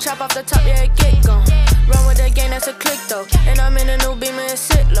 Had to chop off the top, yeah, get gone. Run with that gang, that's a click though. And I'm in a new beam and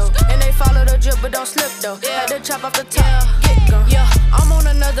sit low. And they follow the drip but don't slip though. Had to chop off the top, get gone. Yeah, I'm on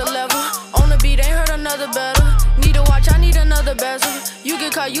another level. On the beat, ain't heard another better. Need a watch, I need another bezel. You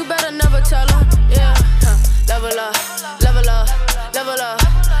get caught, you better never tell them. Yeah, level up, level up, level up,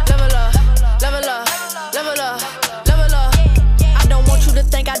 level up, level up, level up, level up. I don't want you to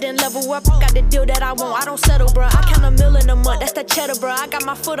think I didn't level up. Got the deal that I want, I don't settle, bruh. I count $1 million a month, that's that cheddar, bruh. I got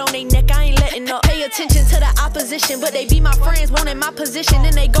my foot on they neck, I ain't letting up. Pay attention to the opposition, but they be my friends, wanting my position.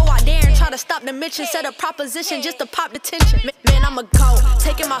 Then they go out there and try to stop the mission. Set a proposition just to pop the tension. Man, I'm a goat,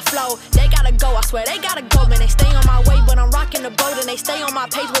 taking my flow. They gotta go, I swear they gotta go. Man, they stay on my way, but I'm rocking the boat. And they stay on my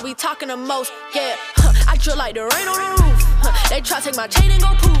page where we talking the most. Yeah, I drill like the rain on the roof. They try to take my chain and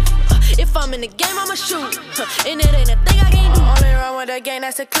go poof. If I'm in the game, I'ma shoot. And it ain't a thing I can't do. Only run with that gang,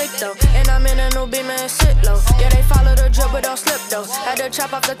 that's a click though. And I'm in a new beam and sit low. Yeah, they follow the drip but don't slip though. Had to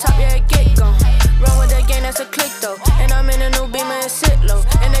chop off the top, yeah, get gone. Run with that gang, that's a click though. And I'm in a new beam and sit low.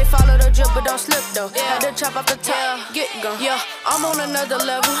 And they follow the drip but don't slip though. Had to chop off the top, get gone. Yeah, I'm on another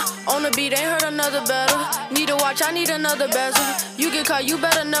level. On the beat, ain't heard another better. Need a watch, I need another bezel. You get caught, you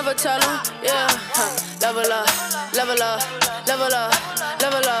better never tell them. Yeah, level up, level up, level up,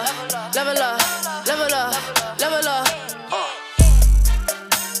 level up, level up, level up, level up.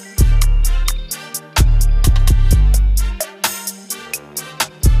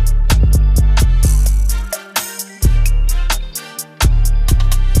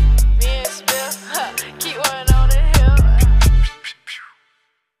 Me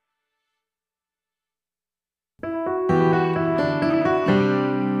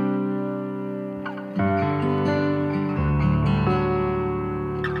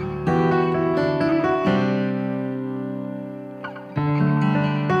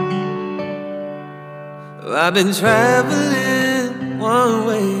I've been traveling one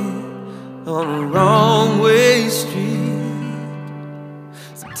way on a wrong way street.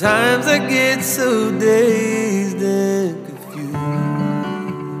 Sometimes I get so dazed and confused,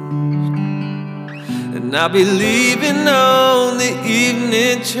 and I'll be leaving on the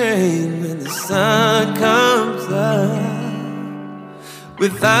evening train when the sun comes up.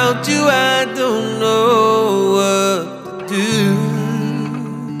 Without you I don't know what to do.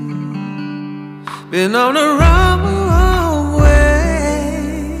 Been on a wrong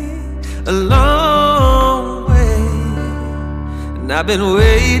way, a long way, and I've been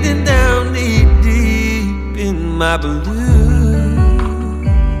wading down knee deep in my blues.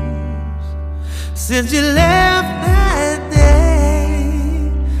 Since you left that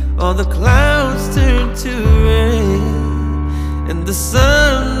day, all the clouds turned to rain, and the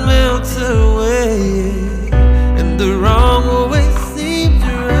sun melts away, and the wrong way seems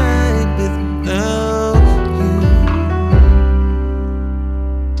right without you.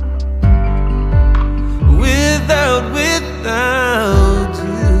 Without you.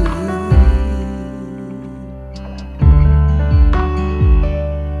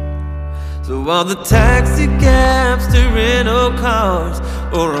 So all the taxi cabs to rental cars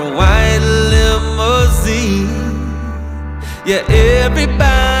or a white limousine, yeah,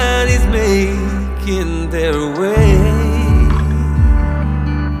 everybody's making their way.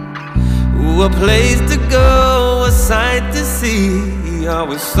 Ooh, a place to go, a sight to see,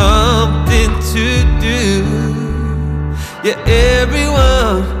 always something to do. Yeah,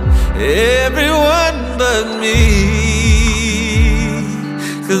 everyone but me.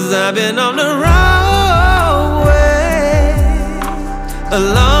 'Cause I've been on the wrong way, a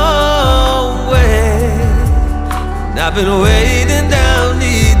long way, and I've been wading down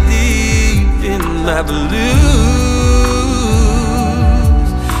knee deep in my blues.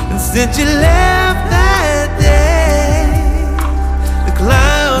 And since you left that day, the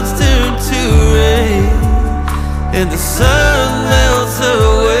clouds turn to rain, and the sun melts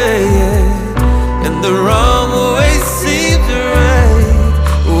away, and the wrong way seems right.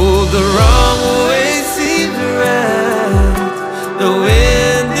 Oh, the wrong way seems right. No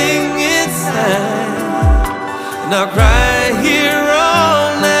ending in sight, and I'll cry here all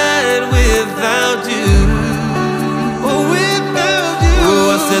night without you. Oh, without you.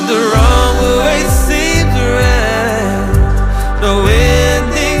 Oh, I said the wrong way seems right. No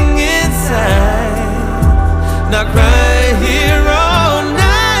ending in sight, and I'll cry here all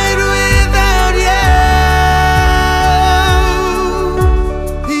night without you.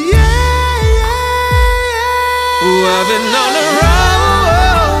 I've been on the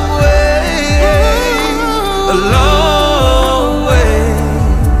wrong way, a long way.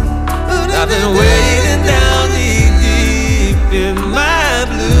 I've been wading down knee deep in my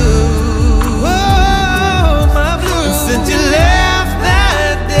blue, oh, my blue. And since you left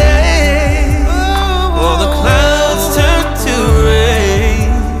that day, all the clouds turn to rain,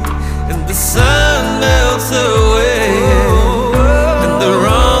 and the sun melts away, and the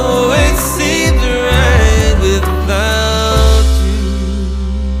wrong way seems right without you.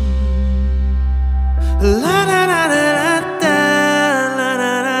 La da da da da da, la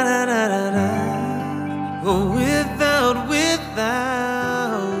da da da da da. Oh, without you.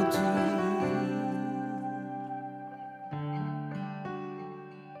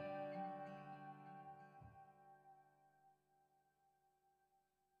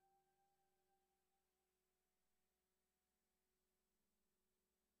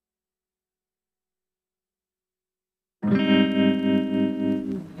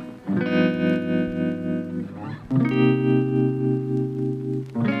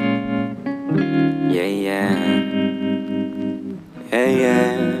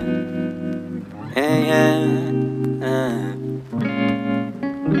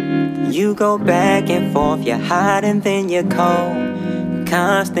 You go back and forth, you're hot and then you're cold.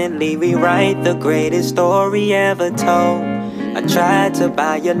 Constantly rewrite the greatest story ever told. I tried to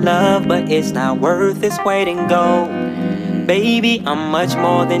buy your love, but it's not worth its weight in gold. Baby, I'm much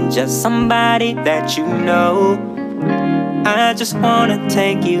more than just somebody that you know. I just wanna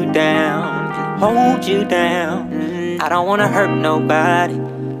take you down and hold you down. I don't wanna hurt nobody,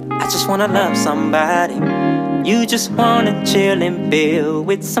 I just wanna love somebody. You just wanna chill and feel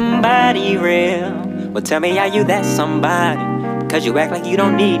with somebody real. Well, tell me, are you that somebody? 'Cause you act like you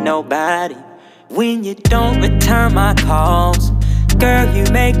don't need nobody. When you don't return my calls, girl, you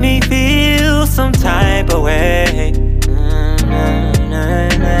make me feel some type of way.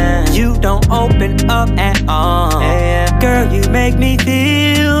 You don't open up at all, girl, you make me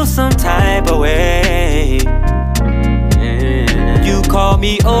feel some type of way. You call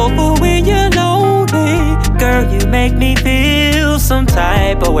me over when you're lonely, make me feel some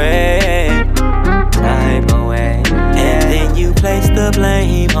type of way. Type of way. And then you place the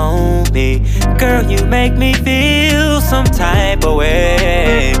blame on me. Girl, you make me feel some type of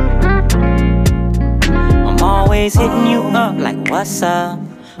way. I'm always hitting you up like, what's up?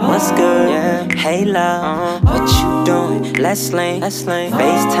 What's good? Yeah. Hey love, what you doing? Let's link,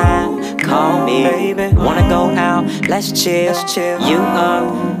 FaceTime, call me, baby. Wanna go out? Let's chill. You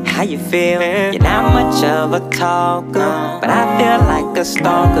up? How you feel? You're not much of a talker, but I feel like a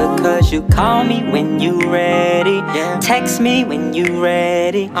stalker. Cause you call me when you ready, text me when you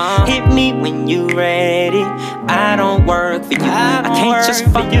ready, hit me when you ready. I don't work for you, I can't just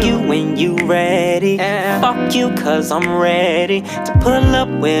fuck you when you ready. Fuck you cause I'm ready to pull up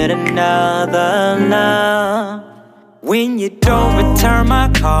with another love. When you don't return my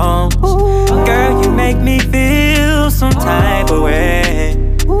calls, girl, you make me feel some type of way.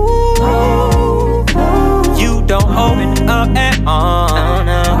 You don't open up at all,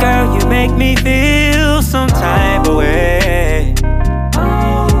 girl, you make me feel some type of way.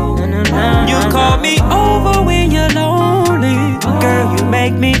 You call me over when you're lonely, girl, you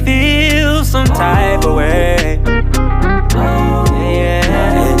make me feel some type of way.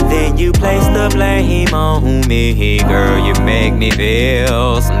 And then you place the blame on me, girl, you make me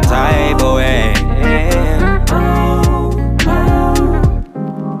feel some type of way.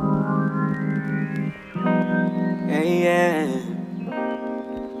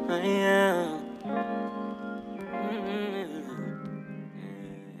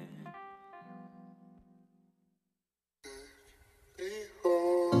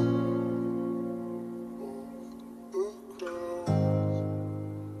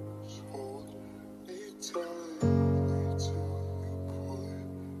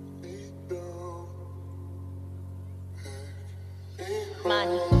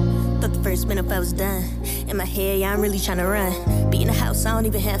 Thought the first minute I was done. In my head, yeah, I'm really tryna run. Be in the house, I don't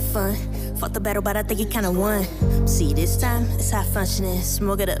even have fun. Fought the battle, but I think it kinda won. See, this time, it's high functioning.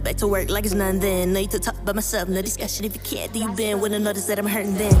 Smoke it up, back to work like it's none then. No need to talk by myself, no discussion. If you can't, then you been wouldn't notice that I'm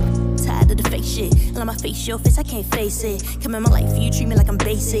hurting then. Tired of the fake shit. Let my face your face, I can't face it. Come in my life, you treat me like I'm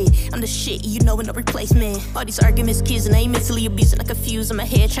basic. I'm the shit, you know, with no replacement. All these arguments, kids, and I ain't mentally abusing. I'm confused in my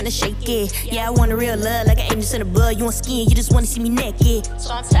head, trying to shake it. Yeah, I want a real love, like an angel in a bud. You want skin, you just wanna see me naked.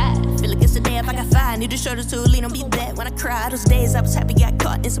 So I'm tired, feel like it's a day if I got five. Need a shoulder to lean on me back when I cry. Those days I was happy, got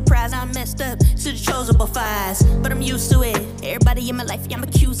caught in surprise. I messed up, should've chosen both eyes, but I'm used to it. Everybody in my life, yeah, I'm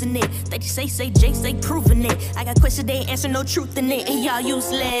accusing it. They just say, Jake, they proving it. I got questions, they ain't answer, no truth in it. And y'all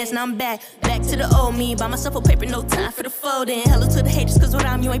useless, now I'm back to the old me. Buy myself a paper, no time for the folding. Hello to the haters, cause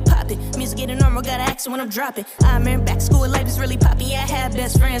without them, you ain't popping. Music getting normal, gotta action when I'm dropping. I remember back school, life is really popping. Yeah, I had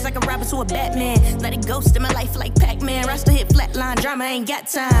best friends like a Robin to a Batman. Let it ghost in my life like Pac-Man. Roster hit flatline, drama ain't got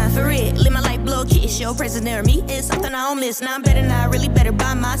time for it. Live my life, blow a kiss, show president or me is something I don't miss. Now I'm better, now I really better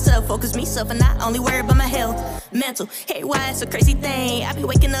by myself. Focus me, self, and not only worry about my health. Mental, hey, why it's a crazy thing. I be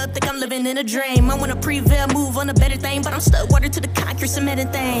waking up, think I'm living in a dream. I wanna prevail, move on a better thing, but I'm stuck water to the concrete,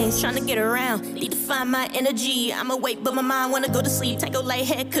 cementing things. Trying to get around, need to find my energy. I'm awake, but my mind wanna go to sleep. Tango light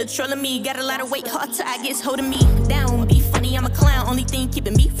head controlling me. Got a lot of weight, hard targets holding me down. Be funny, I'm a clown. Only thing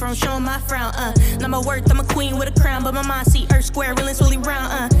keeping me from showing my frown. Not my worth, I'm a queen with a crown, but my mind see earth square, reeling slowly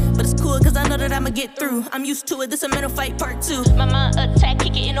round. But it's cool, cause I know that I'ma get through. I'm used to it, this a mental fight part 2. My mind attack,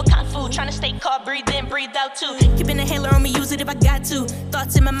 kick it in no kung fu. Trying to stay calm, breathe in, breathe out too. Keeping a handler on me, use it if I got to.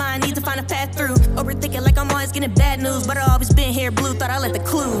 Thoughts in my mind, need to find a path through. Overthinking like I'm always getting bad news, but I always been here blue, thought I let the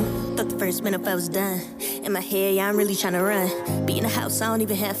clue. Thought the first minute I was done. In my head, yeah, I'm really trying to run. Be in the house, I don't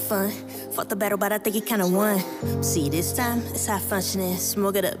even have fun. Fought the battle, but I think it kinda won. See, this time, it's high functioning.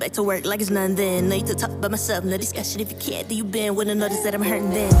 Smoke it up, back to work like it's none then. No need to talk by myself, no discussion. If you can't, then you been wouldn't notice that I'm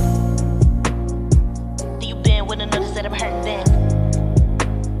hurting then. Then you been wouldn't notice that I'm hurting then.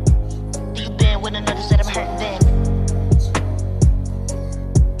 Then you been wouldn't notice that I'm hurting then.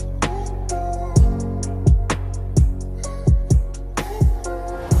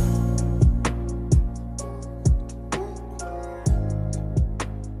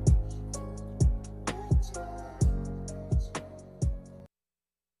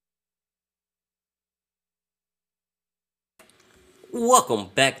 Welcome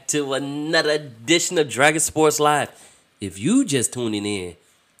back to another edition of Dragon Sports Live. If you just tuning in,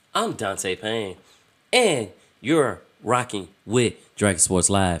 I'm Dante Payne, and you're rocking with Dragon Sports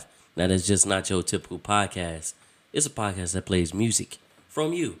Live. Now, that's just not your typical podcast. It's a podcast that plays music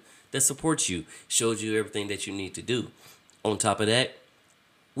from you, that supports you, shows you everything that you need to do. On top of that,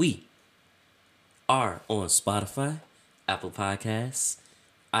 we are on Spotify, Apple Podcasts,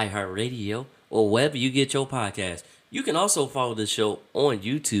 iHeartRadio, or wherever you get your podcast. You can also follow the show on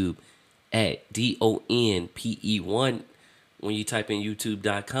YouTube at DONPE1 when you type in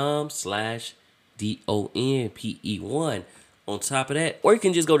youtube.com/DONPE1 on top of that. Or you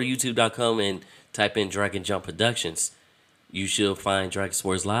can just go to youtube.com and type in Dragon Jump Productions. You should find Dragon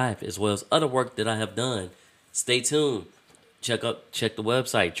Sports Live as well as other work that I have done. Stay tuned. Check the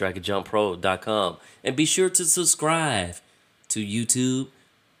website, DragonJumpPro.com. And be sure to subscribe to YouTube.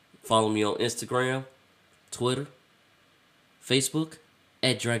 Follow me on Instagram, Twitter, Facebook,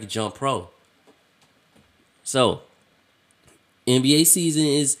 at Dragon Jump Pro. So, NBA season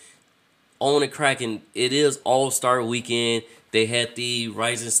is on and cracking. It is All-Star Weekend. They had the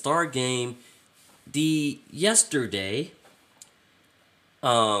Rising Star game yesterday.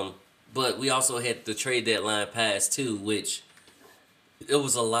 But we also had the trade deadline pass too, which it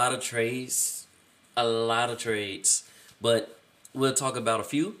was a lot of trades. But we'll talk about a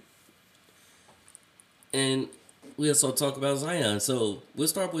few. And we also talk about Zion. So we'll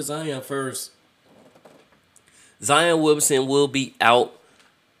start with Zion first. Zion Williamson will be out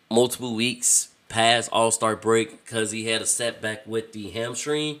multiple weeks past All-Star break because he had a setback with the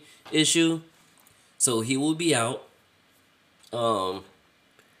hamstring issue. So he will be out.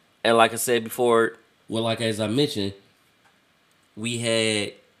 And like I said before, as I mentioned, we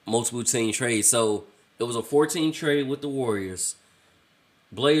had multiple team trades. So it was a 14 trade with the Warriors,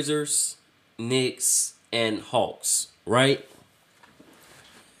 Blazers, Knicks, and Hawks, right?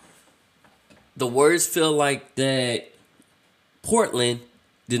 The Warriors feel like that Portland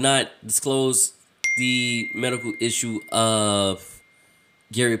did not disclose the medical issue of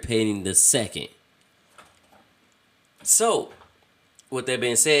Gary Payton II. So, with that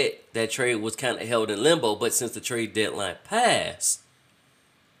being said, that trade was kind of held in limbo, but since the trade deadline passed,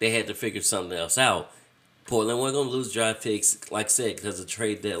 they had to figure something else out. Portland wasn't going to lose draft picks, like I said, because the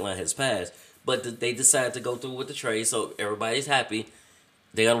trade deadline has passed. But they decided to go through with the trade, so everybody's happy.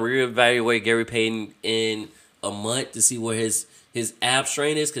 They're going to reevaluate Gary Payton in a month to see where his ab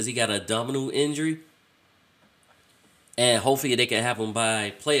strain is because he got an abdominal injury. And hopefully they can have him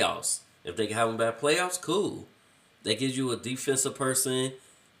by playoffs. If they can have him by playoffs, cool. That gives you a defensive person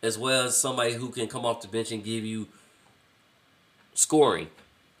as well as somebody who can come off the bench and give you scoring.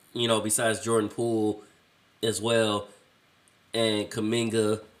 You know, besides Jordan Poole as well and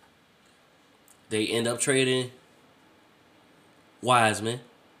Kuminga. They end up trading Wiseman.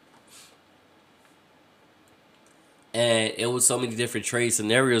 And it was so many different trade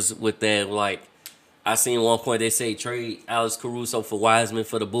scenarios with that. Like, I seen at one point they say trade Alex Caruso for Wiseman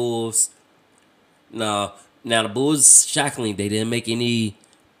for the Bulls. No. Now the Bulls, shockingly, they didn't make any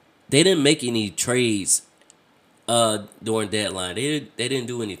trades during deadline. They didn't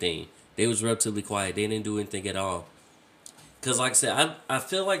do anything. They was relatively quiet. They didn't do anything at all. Because like I said, I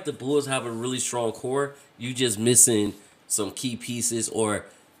feel like the Bulls have a really strong core. You just missing some key pieces or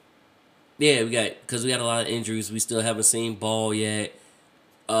we got a lot of injuries. We still haven't seen Ball yet.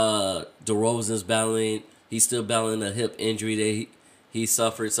 DeRozan's battling. He's still battling a hip injury that he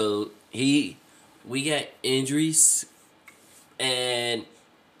suffered. So we got injuries, and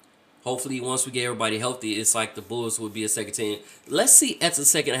hopefully once we get everybody healthy, it's like the Bulls would be a second team. Let's see at the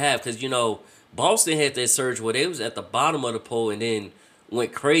second half because, you know, Boston had that surge where they was at the bottom of the poll and then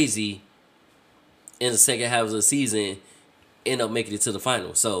went crazy in the second half of the season, ended up making it to the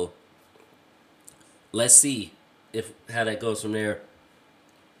final. So let's see how that goes from there.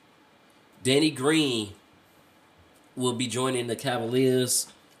 Danny Green will be joining the Cavaliers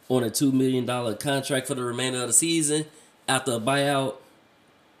on a $2 million contract for the remainder of the season after a buyout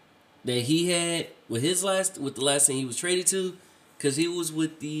that he had with the last team he was traded to, because he was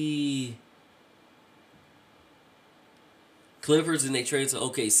with the Clippers and they traded to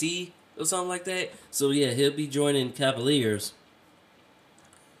OKC or something like that. So yeah, he'll be joining Cavaliers.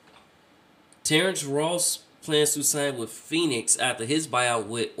 Terrence Ross plans to sign with Phoenix after his buyout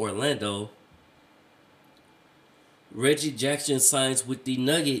with Orlando. Reggie Jackson signs with the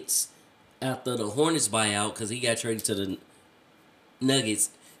Nuggets after the Hornets buyout because he got traded to the Nuggets.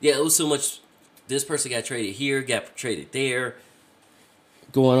 Yeah, it was so much. This person got traded here, got traded there.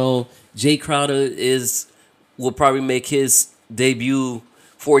 Going on. Jay Crowder will probably make his debut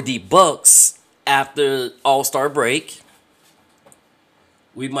for the Bucks after All-Star break.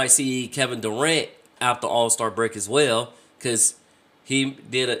 We might see Kevin Durant after All-Star break as well because he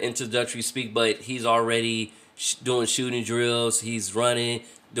did an introductory speak, but he's already doing shooting drills. He's running,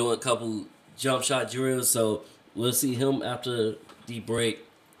 doing a couple jump shot drills. So we'll see him after the break.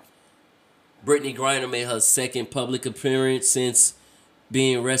 Brittany Griner made her second public appearance since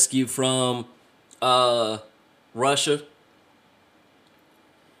being rescued from Russia.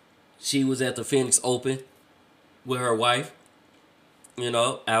 She was at the Phoenix Open with her wife, you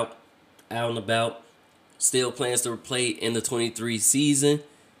know, out out and about. Still plans to play in the 23 season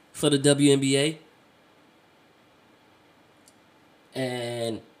for the WNBA.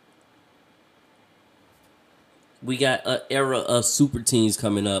 And we got an era of super teams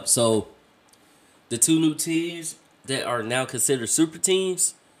coming up. So the two new teams that are now considered super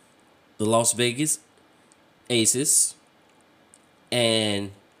teams, the Las Vegas Aces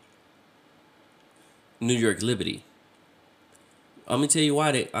and New York Liberty. I'm going to tell you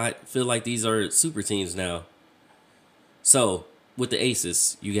why I feel like these are super teams now. So, with the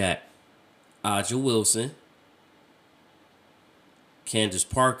Aces, you got Aja Wilson, Candace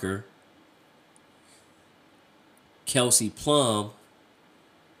Parker, Kelsey Plum,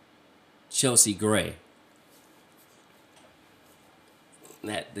 Chelsea Gray.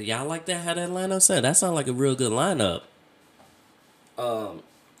 Do y'all like that? How that lineup sound? That sounds like a real good lineup.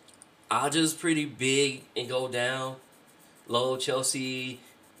 Aja's pretty big and go down low. Chelsea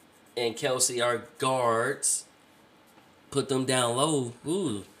and Kelsey are guards. Put them down low.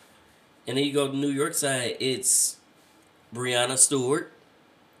 Ooh. And then you go to New York side. It's Brianna Stewart,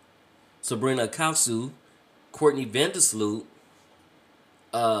 Sabrina Kausu, Courtney Vandersloot,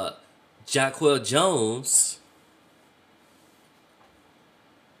 Jaquel Jones.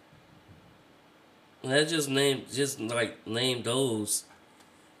 Let's just name those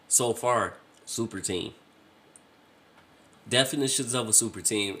so far. Super team. Definitions of a super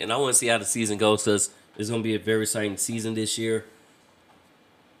team. And I want to see how the season goes because it's going to be a very exciting season this year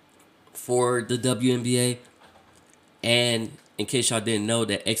for the WNBA. And in case y'all didn't know,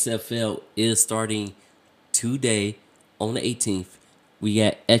 that XFL is starting today on the 18th. We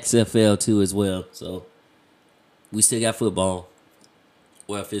got XFL too as well. So we still got football.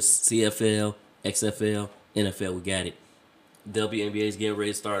 Well, if it's CFL, XFL, NFL, we got it. WNBA is getting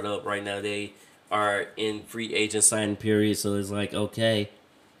ready to start up right now. They are in free agent signing period, so it's like, okay.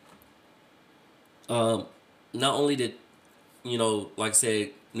 Not only did, like I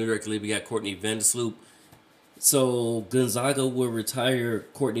said, New York Liberty got Courtney Vandersloot. So Gonzaga will retire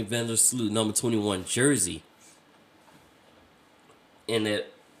Courtney Vandersloot number 21 jersey in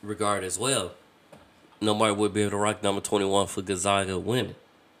that regard as well. Nobody would be able to rock number 21 for Gonzaga women.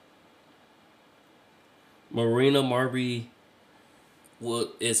 Marina Marby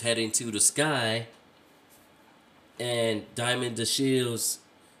is heading to the Sky, and Diamond DeShields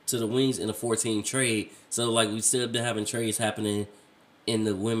to the Wings in a 14 trade. So, like, we still been having trades happening in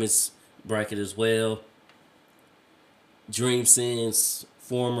the women's bracket as well. Dream Sense,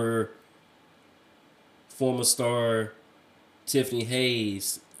 former star Tiffany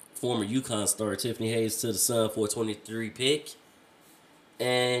Hayes, former UConn star Tiffany Hayes to the Sun for a 23 pick.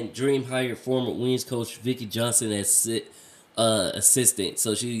 And Dream hired former Wings coach Vicky Johnson as assistant.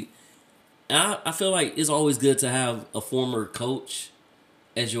 So I feel like it's always good to have a former coach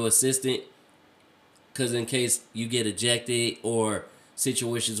as your assistant, because in case you get ejected or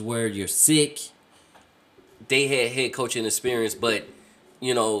situations where you're sick, they had head coaching experience, but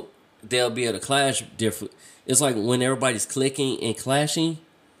they'll be able to clash different. It's like when everybody's clicking and clashing,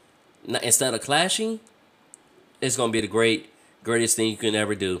 instead of clashing, it's gonna be the greatest thing you can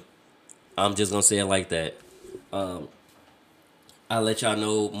ever do. I'm just gonna say it like that. I'll let y'all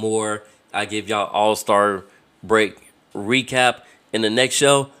know more. I give y'all All-Star break recap in the next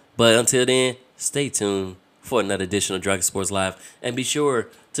show. But until then, stay tuned for another edition of Dragon Sports Live. And be sure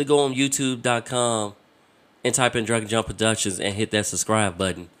to go on YouTube.com and type in Dragon Jump Productions and hit that subscribe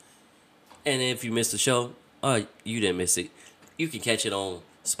button. And if you missed the show, you didn't miss it. You can catch it on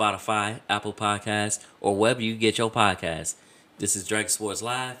Spotify, Apple Podcasts, or wherever you get your podcasts. This is Dragon Sports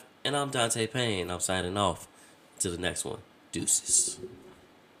Live, and I'm Dante Payne. I'm signing off. To the next one. Deuces.